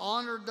 He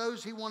honored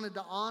those he wanted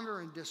to honor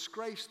and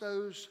disgraced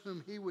those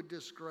whom he would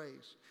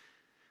disgrace.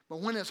 But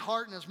when his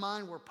heart and his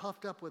mind were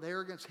puffed up with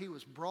arrogance, he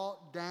was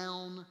brought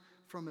down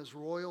from his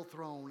royal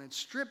throne and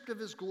stripped of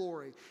his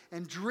glory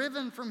and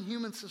driven from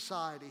human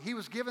society. He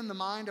was given the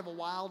mind of a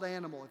wild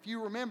animal." If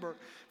you remember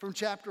from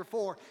chapter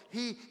 4,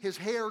 his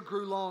hair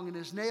grew long and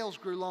his nails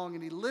grew long,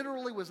 and he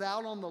literally was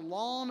out on the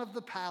lawn of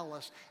the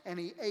palace and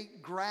he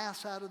ate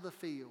grass out of the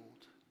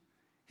field.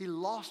 He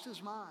lost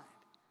his mind.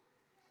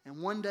 And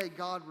one day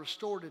God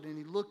restored it, and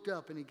he looked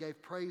up and he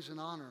gave praise and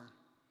honor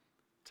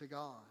to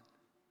God.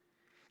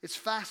 It's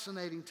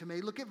fascinating to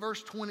me. Look at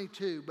verse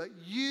 22. "But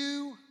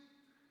you,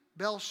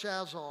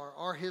 Belshazzar,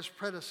 or his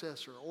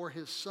predecessor, or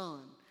his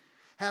son,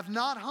 have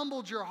not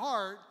humbled your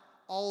heart,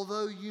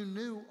 although you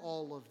knew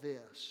all of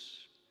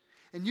this.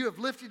 And you have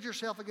lifted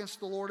yourself against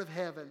the Lord of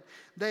heaven.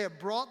 They have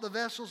brought the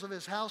vessels of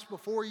his house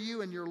before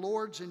you, and your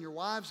lords and your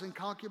wives and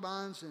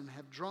concubines, and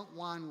have drunk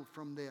wine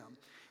from them.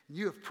 And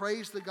you have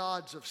praised the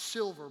gods of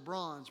silver,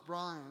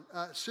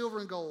 silver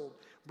and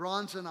gold,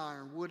 bronze and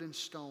iron, wood and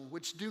stone,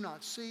 which do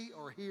not see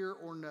or hear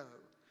or know."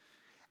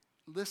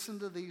 Listen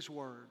to these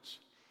words.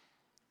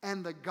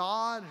 "And the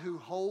God who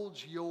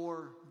holds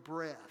your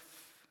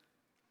breath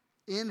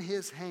in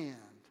his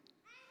hand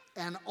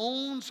and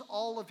owns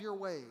all of your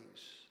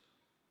ways,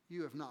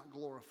 you have not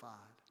glorified."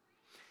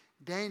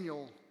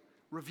 Daniel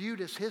reviewed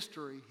his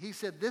history. He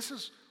said, "This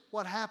is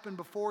what happened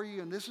before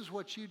you, and this is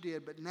what you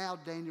did," but now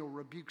Daniel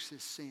rebukes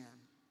his sin.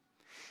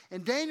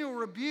 And Daniel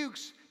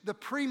rebukes the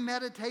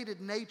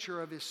premeditated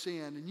nature of his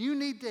sin. And you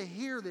need to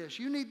hear this.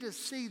 You need to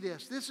see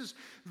this. This is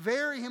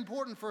very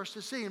important for us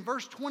to see. In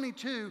verse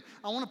 22,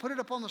 I want to put it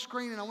up on the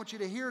screen and I want you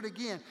to hear it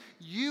again.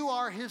 "You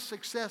are his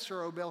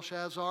successor, O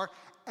Belshazzar,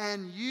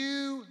 and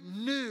you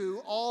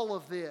knew all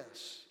of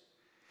this."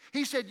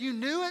 He said, you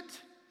knew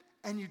it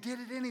and you did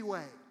it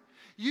anyway.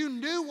 You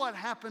knew what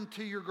happened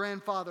to your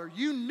grandfather.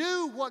 You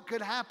knew what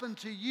could happen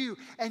to you,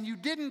 and you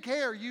didn't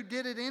care. You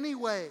did it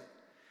anyway.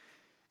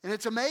 And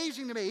it's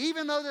amazing to me,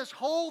 even though this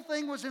whole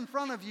thing was in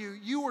front of you,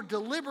 you were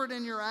deliberate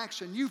in your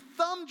action. You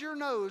thumbed your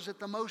nose at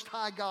the Most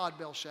High God,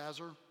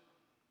 Belshazzar.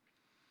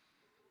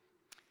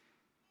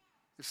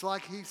 It's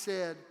like he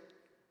said,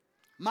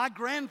 "My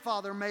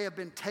grandfather may have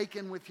been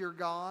taken with your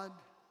God.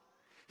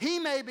 He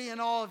may be in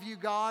awe of you,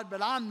 God,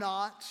 but I'm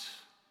not.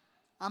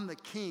 I'm the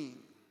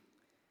king."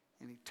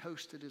 And he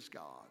toasted his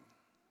God.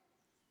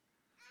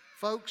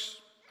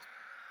 Folks,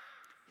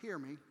 hear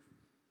me.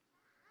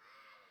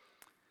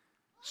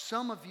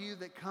 Some of you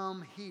that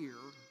come here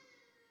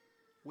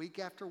week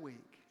after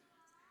week,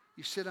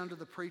 you sit under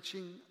the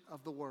preaching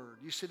of the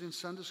Word. You sit in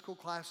Sunday school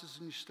classes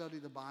and you study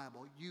the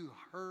Bible. You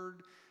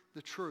heard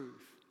the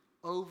truth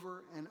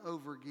over and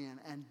over again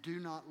and do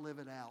not live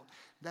it out.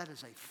 That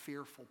is a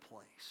fearful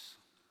place.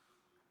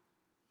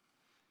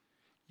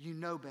 You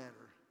know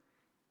better,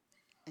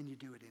 and you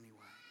do it anyway.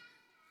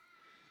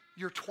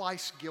 You're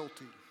twice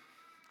guilty.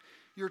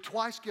 You're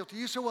twice guilty.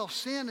 You say, well,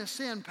 sin is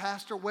sin,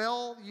 Pastor.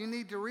 Well, you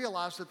need to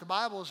realize that the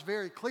Bible is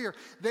very clear.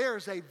 There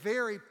is a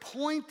very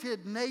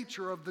pointed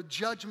nature of the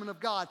judgment of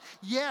God.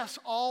 Yes,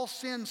 all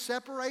sin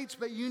separates,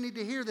 but you need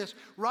to hear this.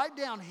 Write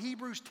down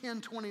Hebrews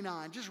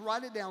 10:29. Just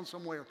write it down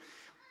somewhere.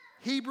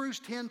 Hebrews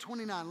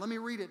 10:29. Let me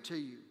read it to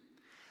you.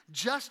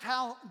 Just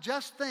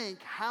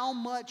think how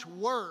much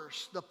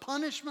worse the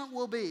punishment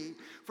will be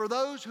for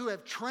those who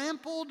have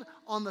trampled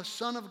on the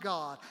Son of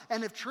God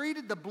and have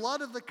treated the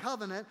blood of the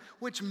covenant,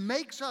 which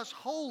makes us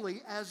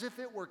holy, as if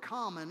it were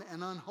common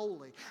and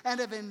unholy, and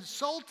have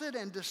insulted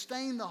and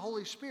disdained the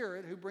Holy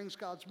Spirit who brings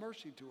God's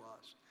mercy to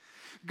us.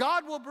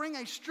 God will bring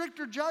a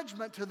stricter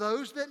judgment to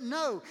those that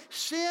know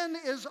sin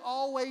is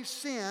always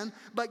sin,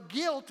 but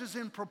guilt is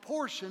in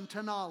proportion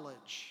to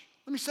knowledge.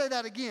 Let me say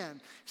that again.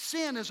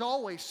 Sin is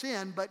always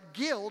sin, but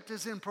guilt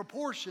is in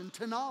proportion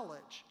to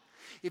knowledge.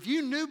 If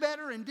you knew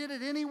better and did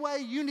it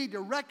anyway, you need to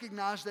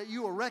recognize that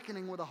you are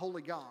reckoning with a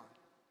holy God.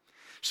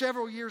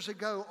 Several years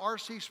ago,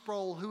 R.C.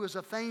 Sproul, who is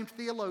a famed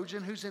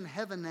theologian who's in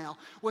heaven now,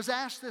 was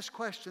asked this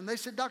question. They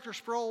said, Dr.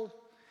 Sproul,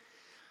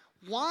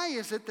 why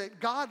is it that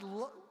God,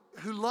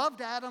 who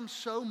loved Adam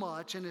so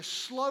much and is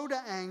slow to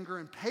anger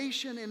and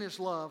patient in his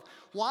love,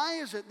 why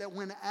is it that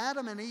when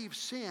Adam and Eve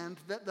sinned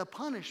that the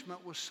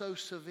punishment was so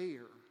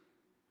severe?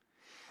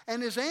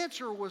 And his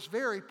answer was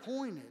very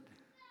pointed.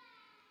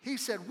 He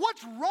said,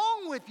 what's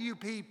wrong with you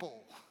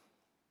people?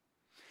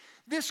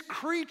 This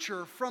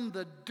creature from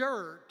the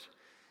dirt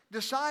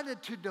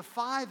decided to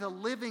defy the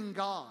living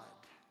God,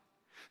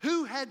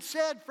 who had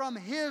said from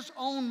his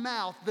own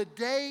mouth, the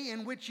day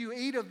in which you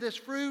eat of this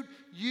fruit,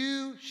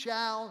 you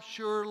shall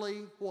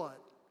surely what?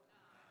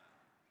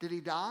 Did he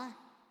die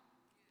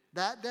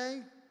that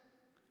day?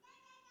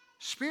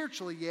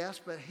 Spiritually, yes,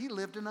 but he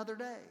lived another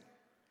day.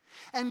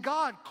 And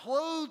God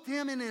clothed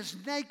him in his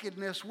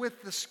nakedness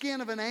with the skin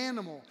of an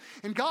animal.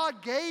 And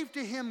God gave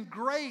to him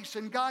grace,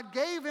 and God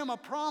gave him a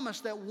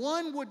promise that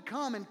one would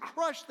come and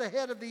crush the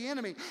head of the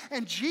enemy.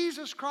 And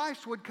Jesus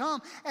Christ would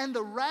come, and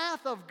the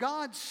wrath of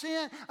God's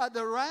sin,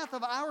 the wrath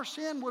of our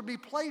sin would be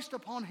placed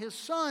upon his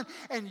Son.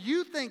 And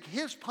you think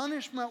his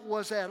punishment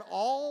was at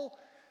all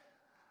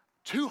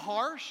too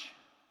harsh?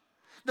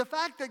 The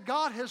fact that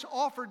God has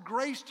offered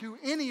grace to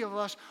any of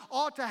us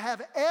ought to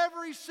have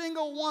every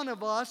single one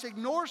of us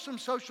ignore some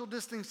social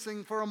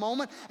distancing for a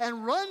moment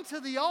and run to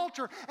the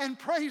altar and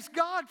praise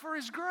God for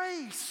his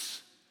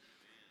grace.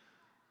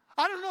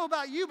 I don't know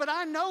about you, but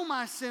I know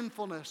my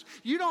sinfulness.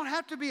 You don't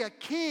have to be a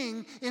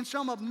king in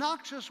some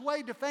obnoxious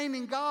way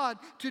defaming God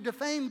to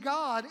defame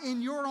God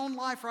in your own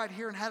life right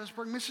here in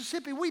Hattiesburg,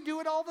 Mississippi. We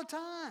do it all the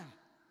time.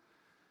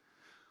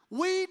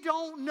 We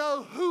don't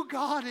know who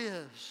God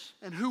is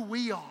and who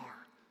we are.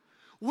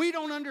 We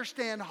don't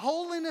understand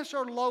holiness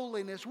or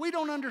lowliness. We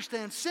don't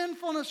understand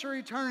sinfulness or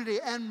eternity.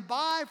 And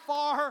by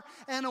far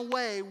and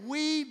away,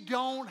 we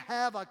don't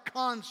have a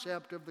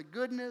concept of the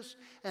goodness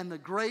and the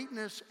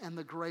greatness and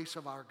the grace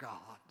of our God.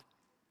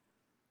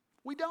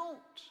 We don't.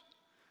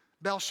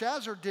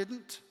 Belshazzar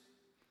didn't.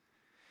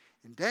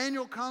 And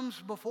Daniel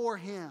comes before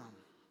him,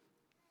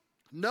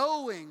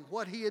 knowing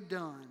what he had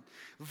done,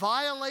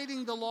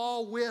 violating the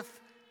law with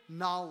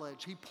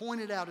knowledge. He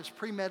pointed out his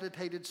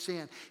premeditated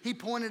sin. He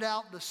pointed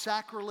out the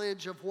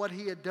sacrilege of what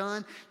he had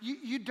done.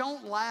 You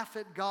don't laugh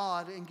at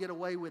God and get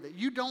away with it.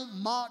 You don't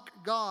mock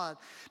God.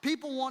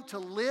 People want to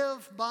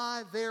live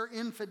by their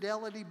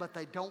infidelity, but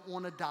they don't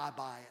want to die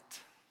by it.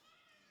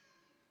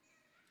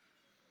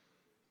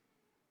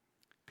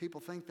 People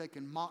think they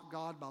can mock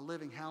God by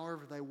living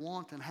however they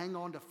want and hang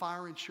on to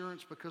fire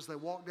insurance because they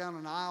walked down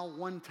an aisle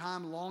one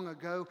time long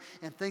ago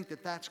and think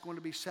that that's going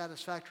to be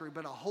satisfactory.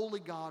 But a holy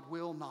God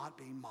will not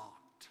be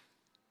mocked.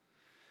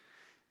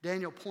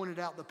 Daniel pointed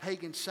out the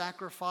pagan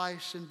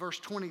sacrifice in verse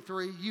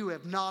 23. You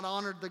have not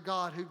honored the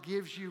God who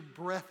gives you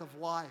breath of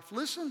life.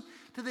 Listen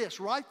to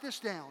this. Write this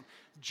down.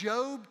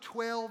 Job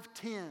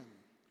 12:10.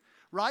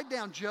 Write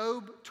down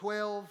Job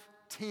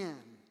 12:10.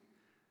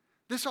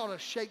 This ought to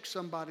shake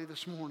somebody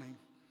this morning.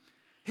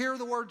 Hear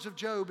the words of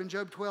Job in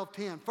Job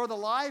 12:10. For the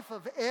life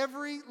of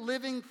every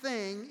living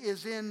thing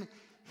is in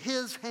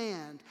his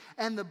hand,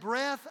 and the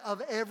breath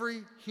of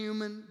every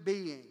human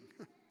being.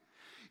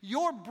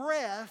 Your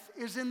breath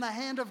is in the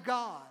hand of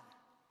God.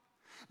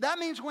 That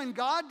means when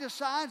God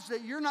decides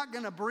that you're not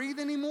going to breathe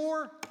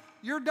anymore,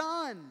 you're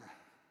done.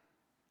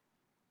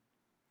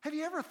 Have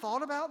you ever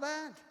thought about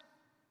that?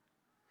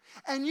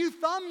 And you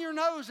thumb your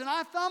nose, and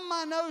I thumb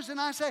my nose, and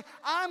I say,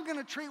 I'm going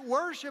to treat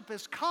worship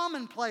as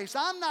commonplace.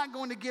 I'm not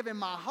going to give him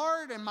my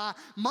heart and my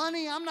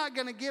money. I'm not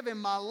going to give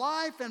him my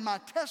life and my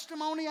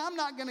testimony. I'm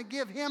not going to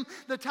give him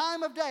the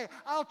time of day.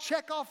 I'll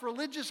check off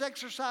religious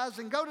exercise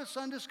and go to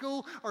Sunday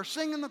school or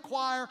sing in the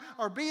choir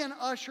or be an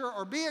usher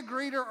or be a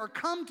greeter or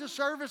come to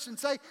service and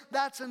say,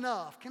 that's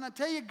enough. Can I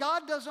tell you,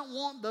 God doesn't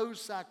want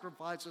those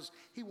sacrifices.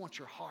 He wants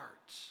your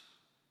hearts.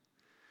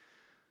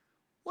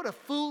 What a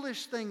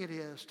foolish thing it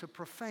is to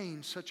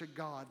profane such a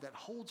God that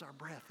holds our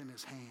breath in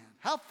his hand.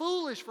 How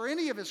foolish for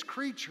any of his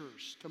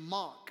creatures to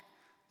mock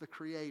the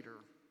Creator.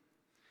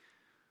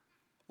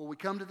 Well, we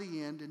come to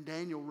the end, and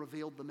Daniel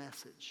revealed the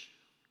message.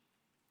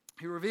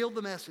 He revealed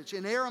the message.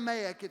 In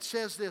Aramaic, it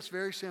says this,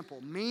 very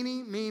simple.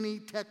 Mene,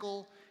 mene,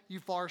 tekel,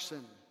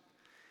 upharsin.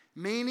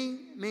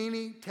 Mene,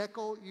 mene,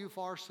 tekel,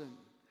 upharsin.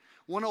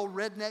 One old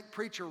redneck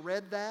preacher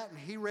read that, and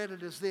he read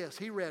it as this.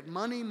 He read,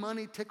 money,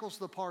 money tickles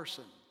the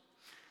parson.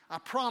 I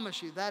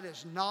promise you, that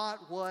is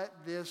not what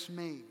this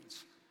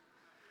means.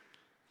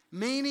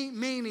 Mene,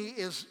 mene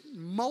is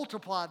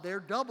multiplied there,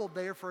 doubled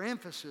there for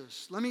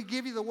emphasis. Let me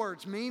give you the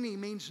words. Mene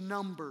means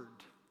numbered.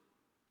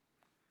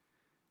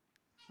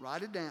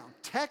 Write it down.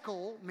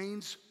 Tekel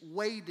means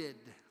weighted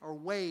or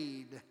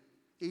weighed.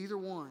 Either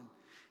one.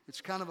 It's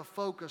kind of a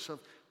focus of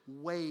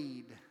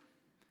weighed.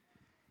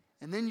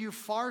 And then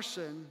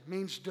upharsin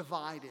means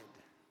divided.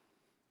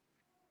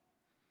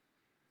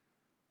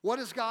 What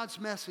is God's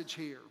message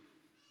here?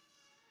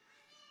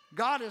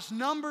 God has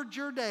numbered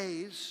your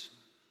days,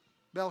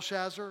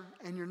 Belshazzar,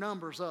 and your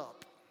number's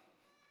up.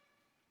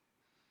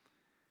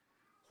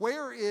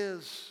 Where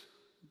is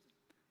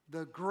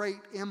the great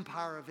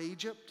empire of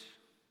Egypt,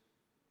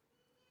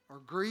 or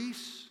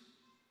Greece,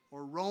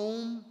 or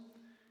Rome,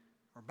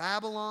 or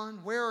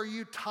Babylon? Where are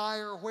you,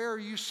 Tyre? Where are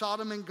you,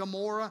 Sodom and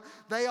Gomorrah?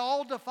 They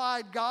all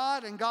defied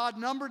God, and God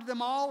numbered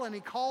them all, and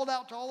he called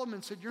out to all of them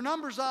and said, your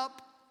number's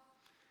up.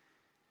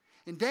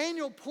 And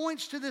Daniel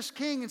points to this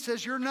king and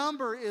says, your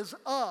number is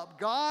up.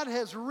 God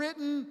has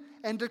written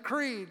and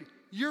decreed,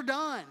 you're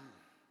done.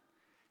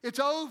 It's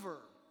over.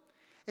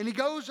 And he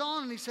goes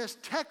on and he says,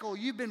 tekel,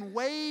 you've been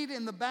weighed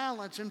in the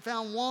balance and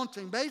found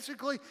wanting.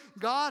 Basically,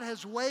 God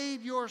has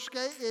weighed your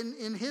scale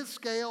in his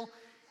scale,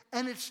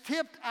 and it's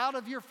tipped out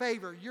of your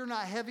favor. You're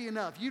not heavy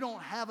enough. You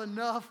don't have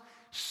enough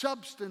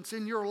substance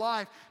in your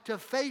life to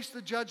face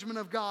the judgment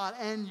of God,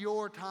 and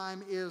your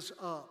time is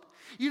up.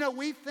 You know,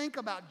 we think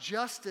about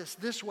justice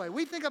this way.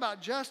 We think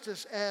about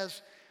justice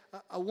as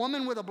a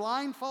woman with a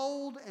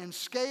blindfold and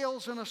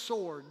scales and a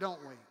sword,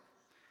 don't we?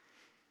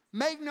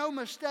 Make no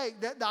mistake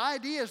that the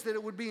idea is that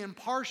it would be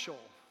impartial.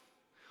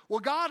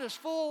 Well, God is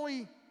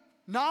fully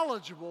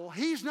knowledgeable.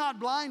 He's not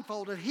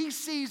blindfolded. He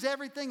sees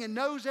everything and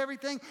knows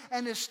everything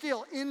and is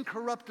still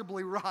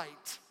incorruptibly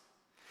right.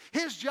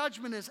 His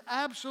judgment is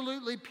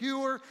absolutely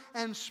pure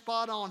and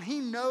spot on. He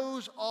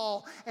knows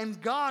all,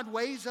 and God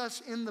weighs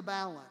us in the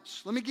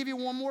balance. Let me give you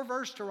one more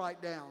verse to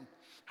write down.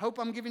 Hope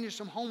I'm giving you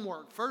some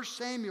homework. 1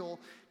 Samuel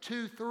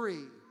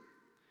 2:3.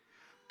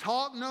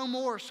 Talk no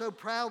more so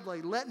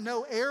proudly. Let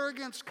no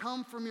arrogance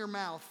come from your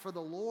mouth, for the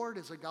Lord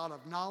is a God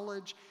of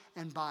knowledge,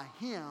 and by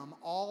him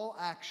all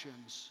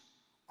actions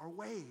are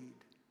weighed.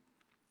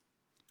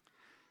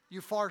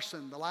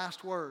 Upharsin, the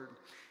last word.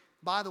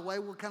 By the way,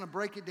 we'll kind of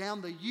break it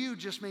down. The U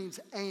just means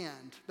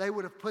and. They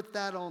would have put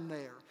that on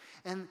there.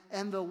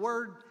 And the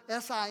word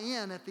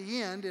S-I-N at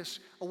the end is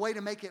a way to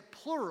make it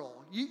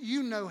plural.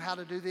 You know how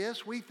to do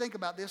this. We think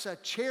about this. A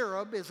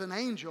cherub is an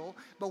angel,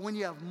 but when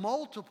you have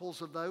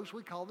multiples of those,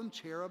 we call them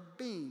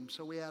cherubim.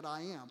 So we add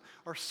I-M,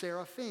 or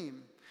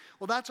seraphim.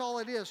 Well, that's all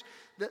it is.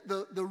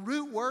 The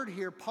root word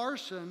here,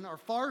 parson or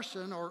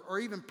farson or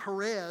even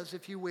Perez,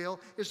 if you will,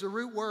 is the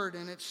root word,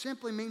 and it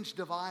simply means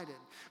divided.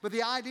 But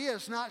the idea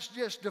is not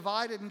just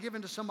divided and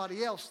given to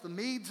somebody else. The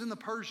Medes and the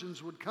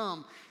Persians would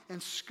come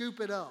and scoop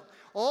it up.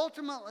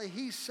 Ultimately,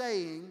 he's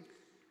saying,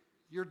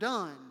 you're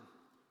done.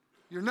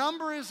 Your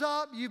number is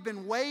up. You've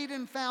been weighed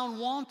and found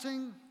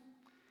wanting.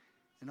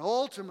 And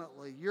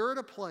ultimately, you're at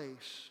a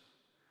place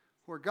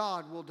where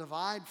God will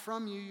divide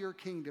from you your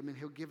kingdom and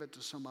he'll give it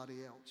to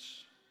somebody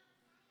else.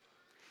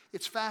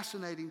 It's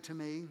fascinating to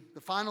me.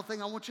 The final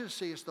thing I want you to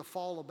see is the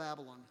fall of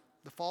Babylon,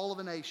 the fall of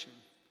a nation.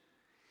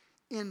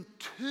 In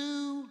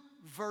 2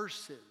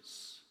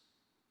 verses,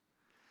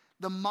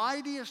 the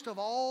mightiest of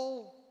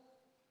all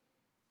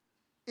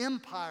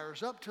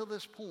empires up till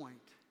this point,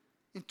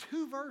 in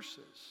 2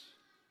 verses,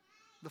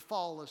 the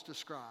fall is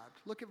described.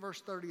 Look at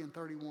verse 30 and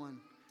 31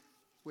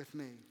 with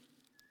me.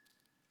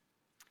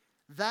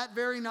 That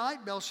very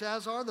night,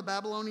 Belshazzar, the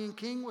Babylonian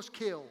king, was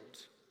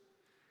killed.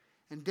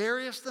 And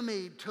Darius the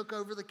Mede took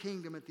over the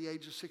kingdom at the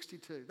age of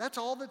 62. That's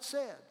all that's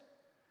said.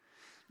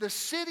 The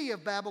city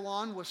of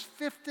Babylon was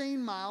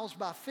 15 miles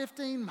by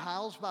 15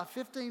 miles by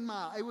 15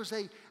 miles. It was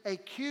a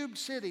cubed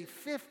city,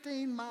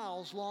 15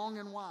 miles long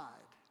and wide.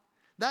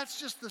 That's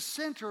just the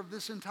center of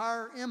this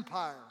entire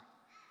empire.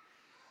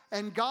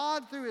 And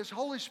God, through his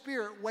Holy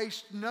Spirit,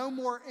 wastes no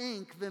more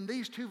ink than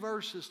these 2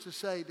 verses to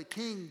say the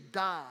king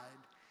died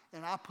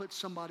and I put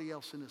somebody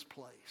else in his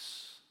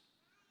place.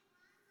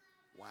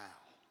 Wow.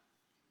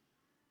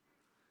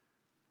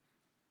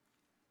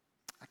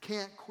 I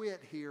can't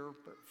quit here,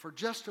 but for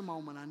just a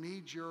moment, I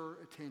need your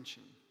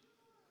attention.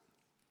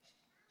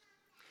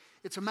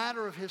 It's a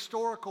matter of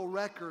historical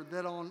record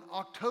that on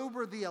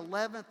October the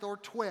 11th or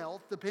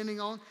 12th,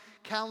 depending on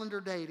calendar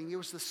dating, it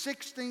was the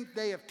 16th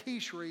day of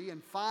Tishri in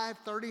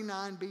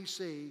 539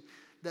 BC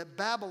that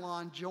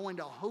Babylon joined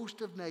a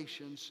host of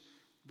nations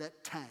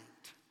that tanked.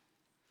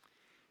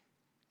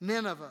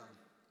 Nineveh,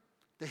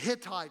 The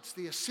Hittites,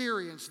 the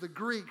Assyrians, the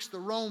Greeks, the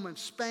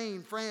Romans,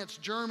 Spain, France,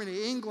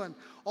 Germany, England,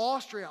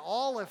 Austria,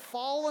 all have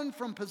fallen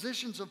from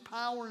positions of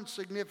power and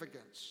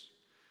significance.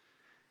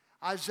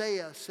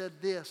 Isaiah said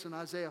this in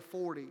Isaiah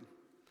 40.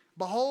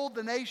 Behold,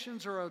 the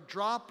nations are a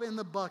drop in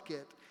the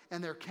bucket,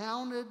 and they're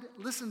counted,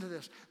 listen to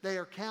this, they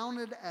are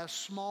counted as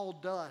small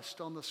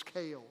dust on the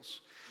scales.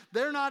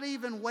 They're not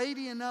even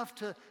weighty enough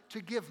to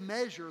give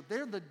measure.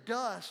 They're the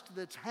dust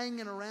that's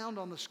hanging around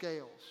on the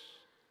scales.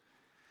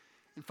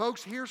 And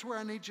folks, here's where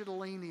I need you to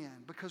lean in,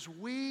 because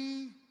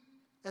we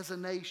as a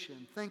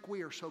nation think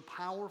we are so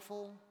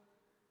powerful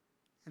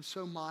and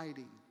so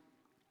mighty.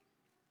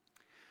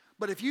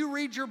 But if you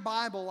read your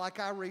Bible like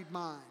I read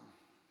mine,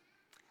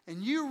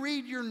 and you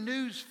read your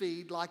news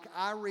feed like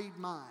I read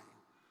mine,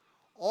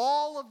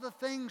 all of the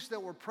things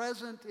that were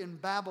present in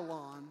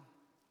Babylon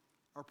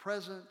are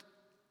present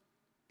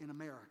in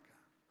America.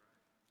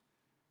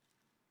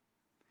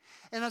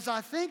 And as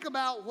I think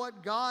about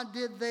what God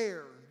did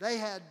there, they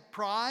had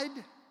pride,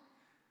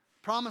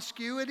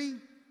 promiscuity,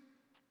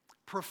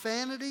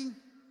 profanity,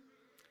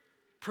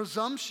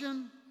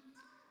 presumption.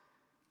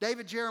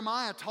 David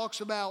Jeremiah talks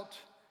about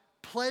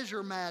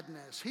pleasure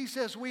madness. He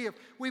says we've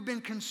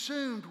been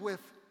consumed with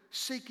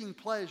seeking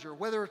pleasure.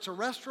 Whether it's a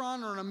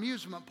restaurant or an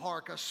amusement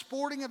park, a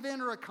sporting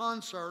event or a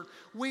concert,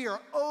 we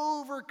are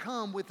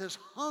overcome with this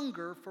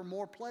hunger for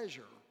more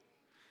pleasure.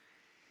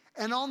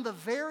 And on the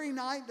very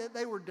night that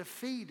they were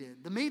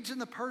defeated, the Medes and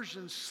the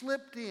Persians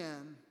slipped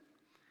in,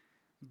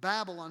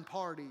 Babylon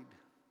partied.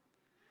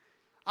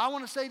 I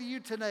want to say to you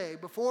today,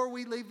 before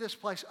we leave this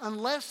place,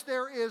 unless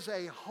there is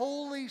a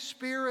Holy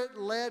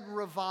Spirit-led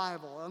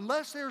revival,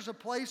 unless there's a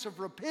place of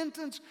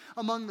repentance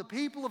among the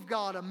people of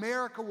God,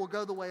 America will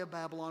go the way of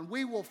Babylon.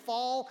 We will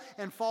fall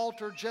and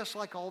falter just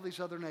like all these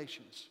other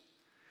nations.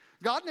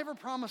 God never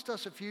promised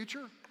us a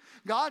future.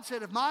 God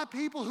said, if my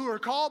people who are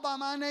called by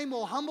my name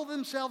will humble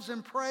themselves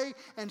and pray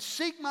and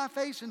seek my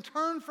face and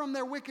turn from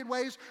their wicked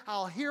ways,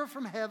 I'll hear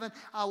from heaven.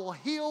 I will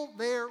heal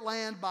their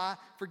land by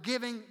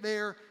forgiving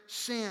their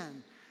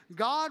sin.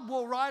 God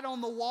will write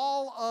on the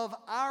wall of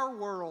our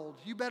world.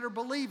 You better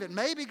believe it.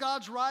 Maybe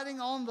God's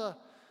writing on the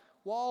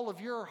wall of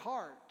your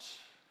heart.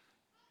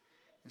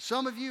 And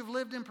some of you have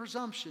lived in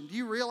presumption. Do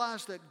you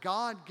realize that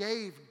God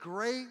gave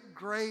great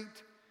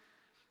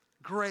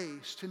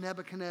grace to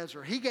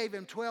Nebuchadnezzar? He gave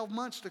him 12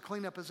 months to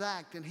clean up his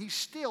act, and he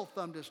still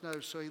thumbed his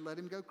nose, so he let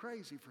him go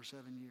crazy for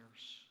 7 years.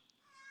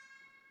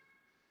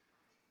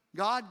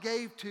 God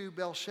gave to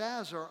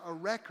Belshazzar a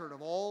record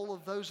of all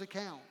of those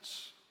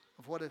accounts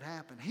of what had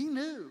happened. He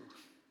knew.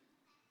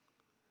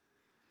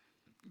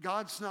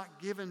 God's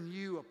not given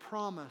you a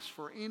promise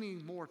for any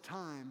more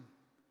time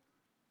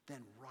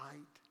than right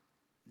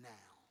now.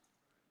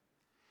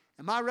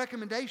 And my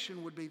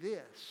recommendation would be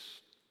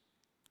this,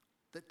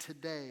 that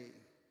today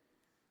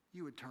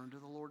you would turn to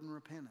the Lord in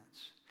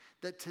repentance.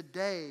 That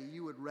today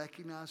you would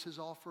recognize His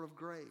offer of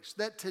grace.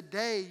 That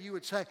today you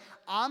would say,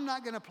 I'm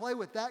not going to play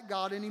with that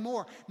God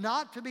anymore.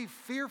 Not to be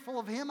fearful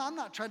of Him. I'm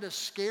not trying to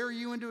scare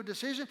you into a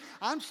decision.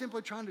 I'm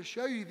simply trying to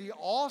show you the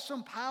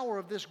awesome power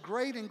of this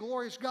great and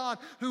glorious God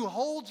who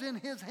holds in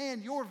His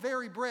hand your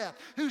very breath.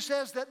 Who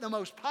says that the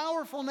most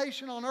powerful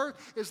nation on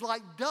earth is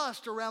like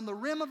dust around the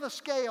rim of a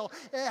scale.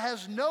 It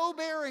has no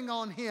bearing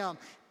on Him.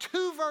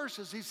 2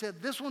 verses, He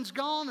said, this one's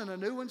gone and a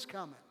new one's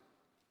coming.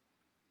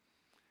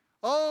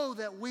 Oh,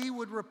 that we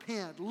would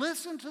repent.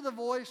 Listen to the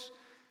voice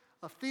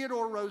of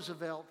Theodore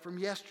Roosevelt from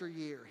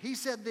yesteryear. He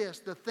said this,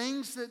 the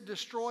things that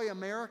destroy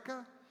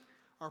America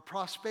are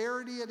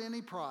prosperity at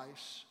any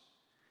price,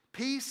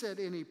 peace at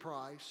any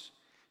price,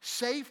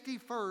 safety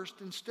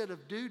first instead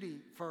of duty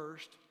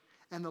first,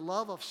 and the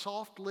love of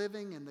soft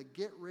living and the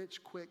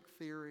get-rich-quick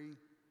theory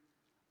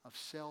of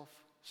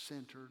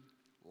self-centered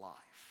life.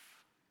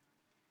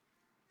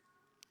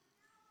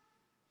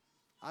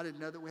 I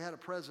didn't know that we had a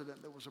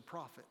president that was a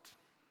prophet.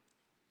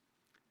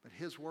 But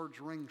his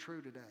words ring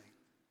true today.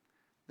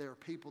 There are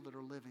people that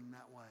are living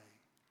that way.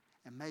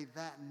 And may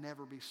that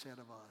never be said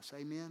of us.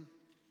 Amen?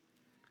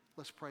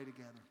 Let's pray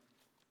together.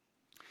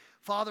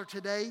 Father,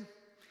 today,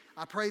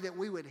 I pray that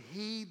we would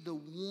heed the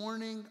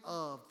warning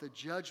of the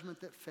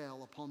judgment that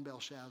fell upon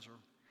Belshazzar.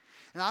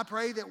 And I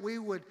pray that we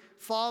would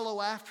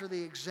follow after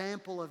the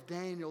example of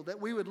Daniel,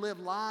 that we would live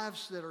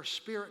lives that are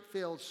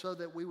Spirit-filled so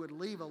that we would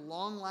leave a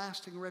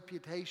long-lasting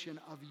reputation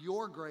of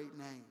your great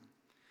name.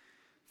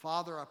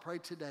 Father, I pray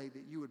today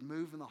that you would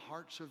move in the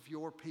hearts of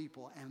your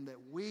people and that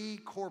we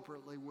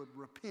corporately would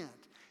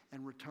repent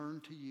and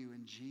return to you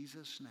in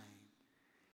Jesus' name.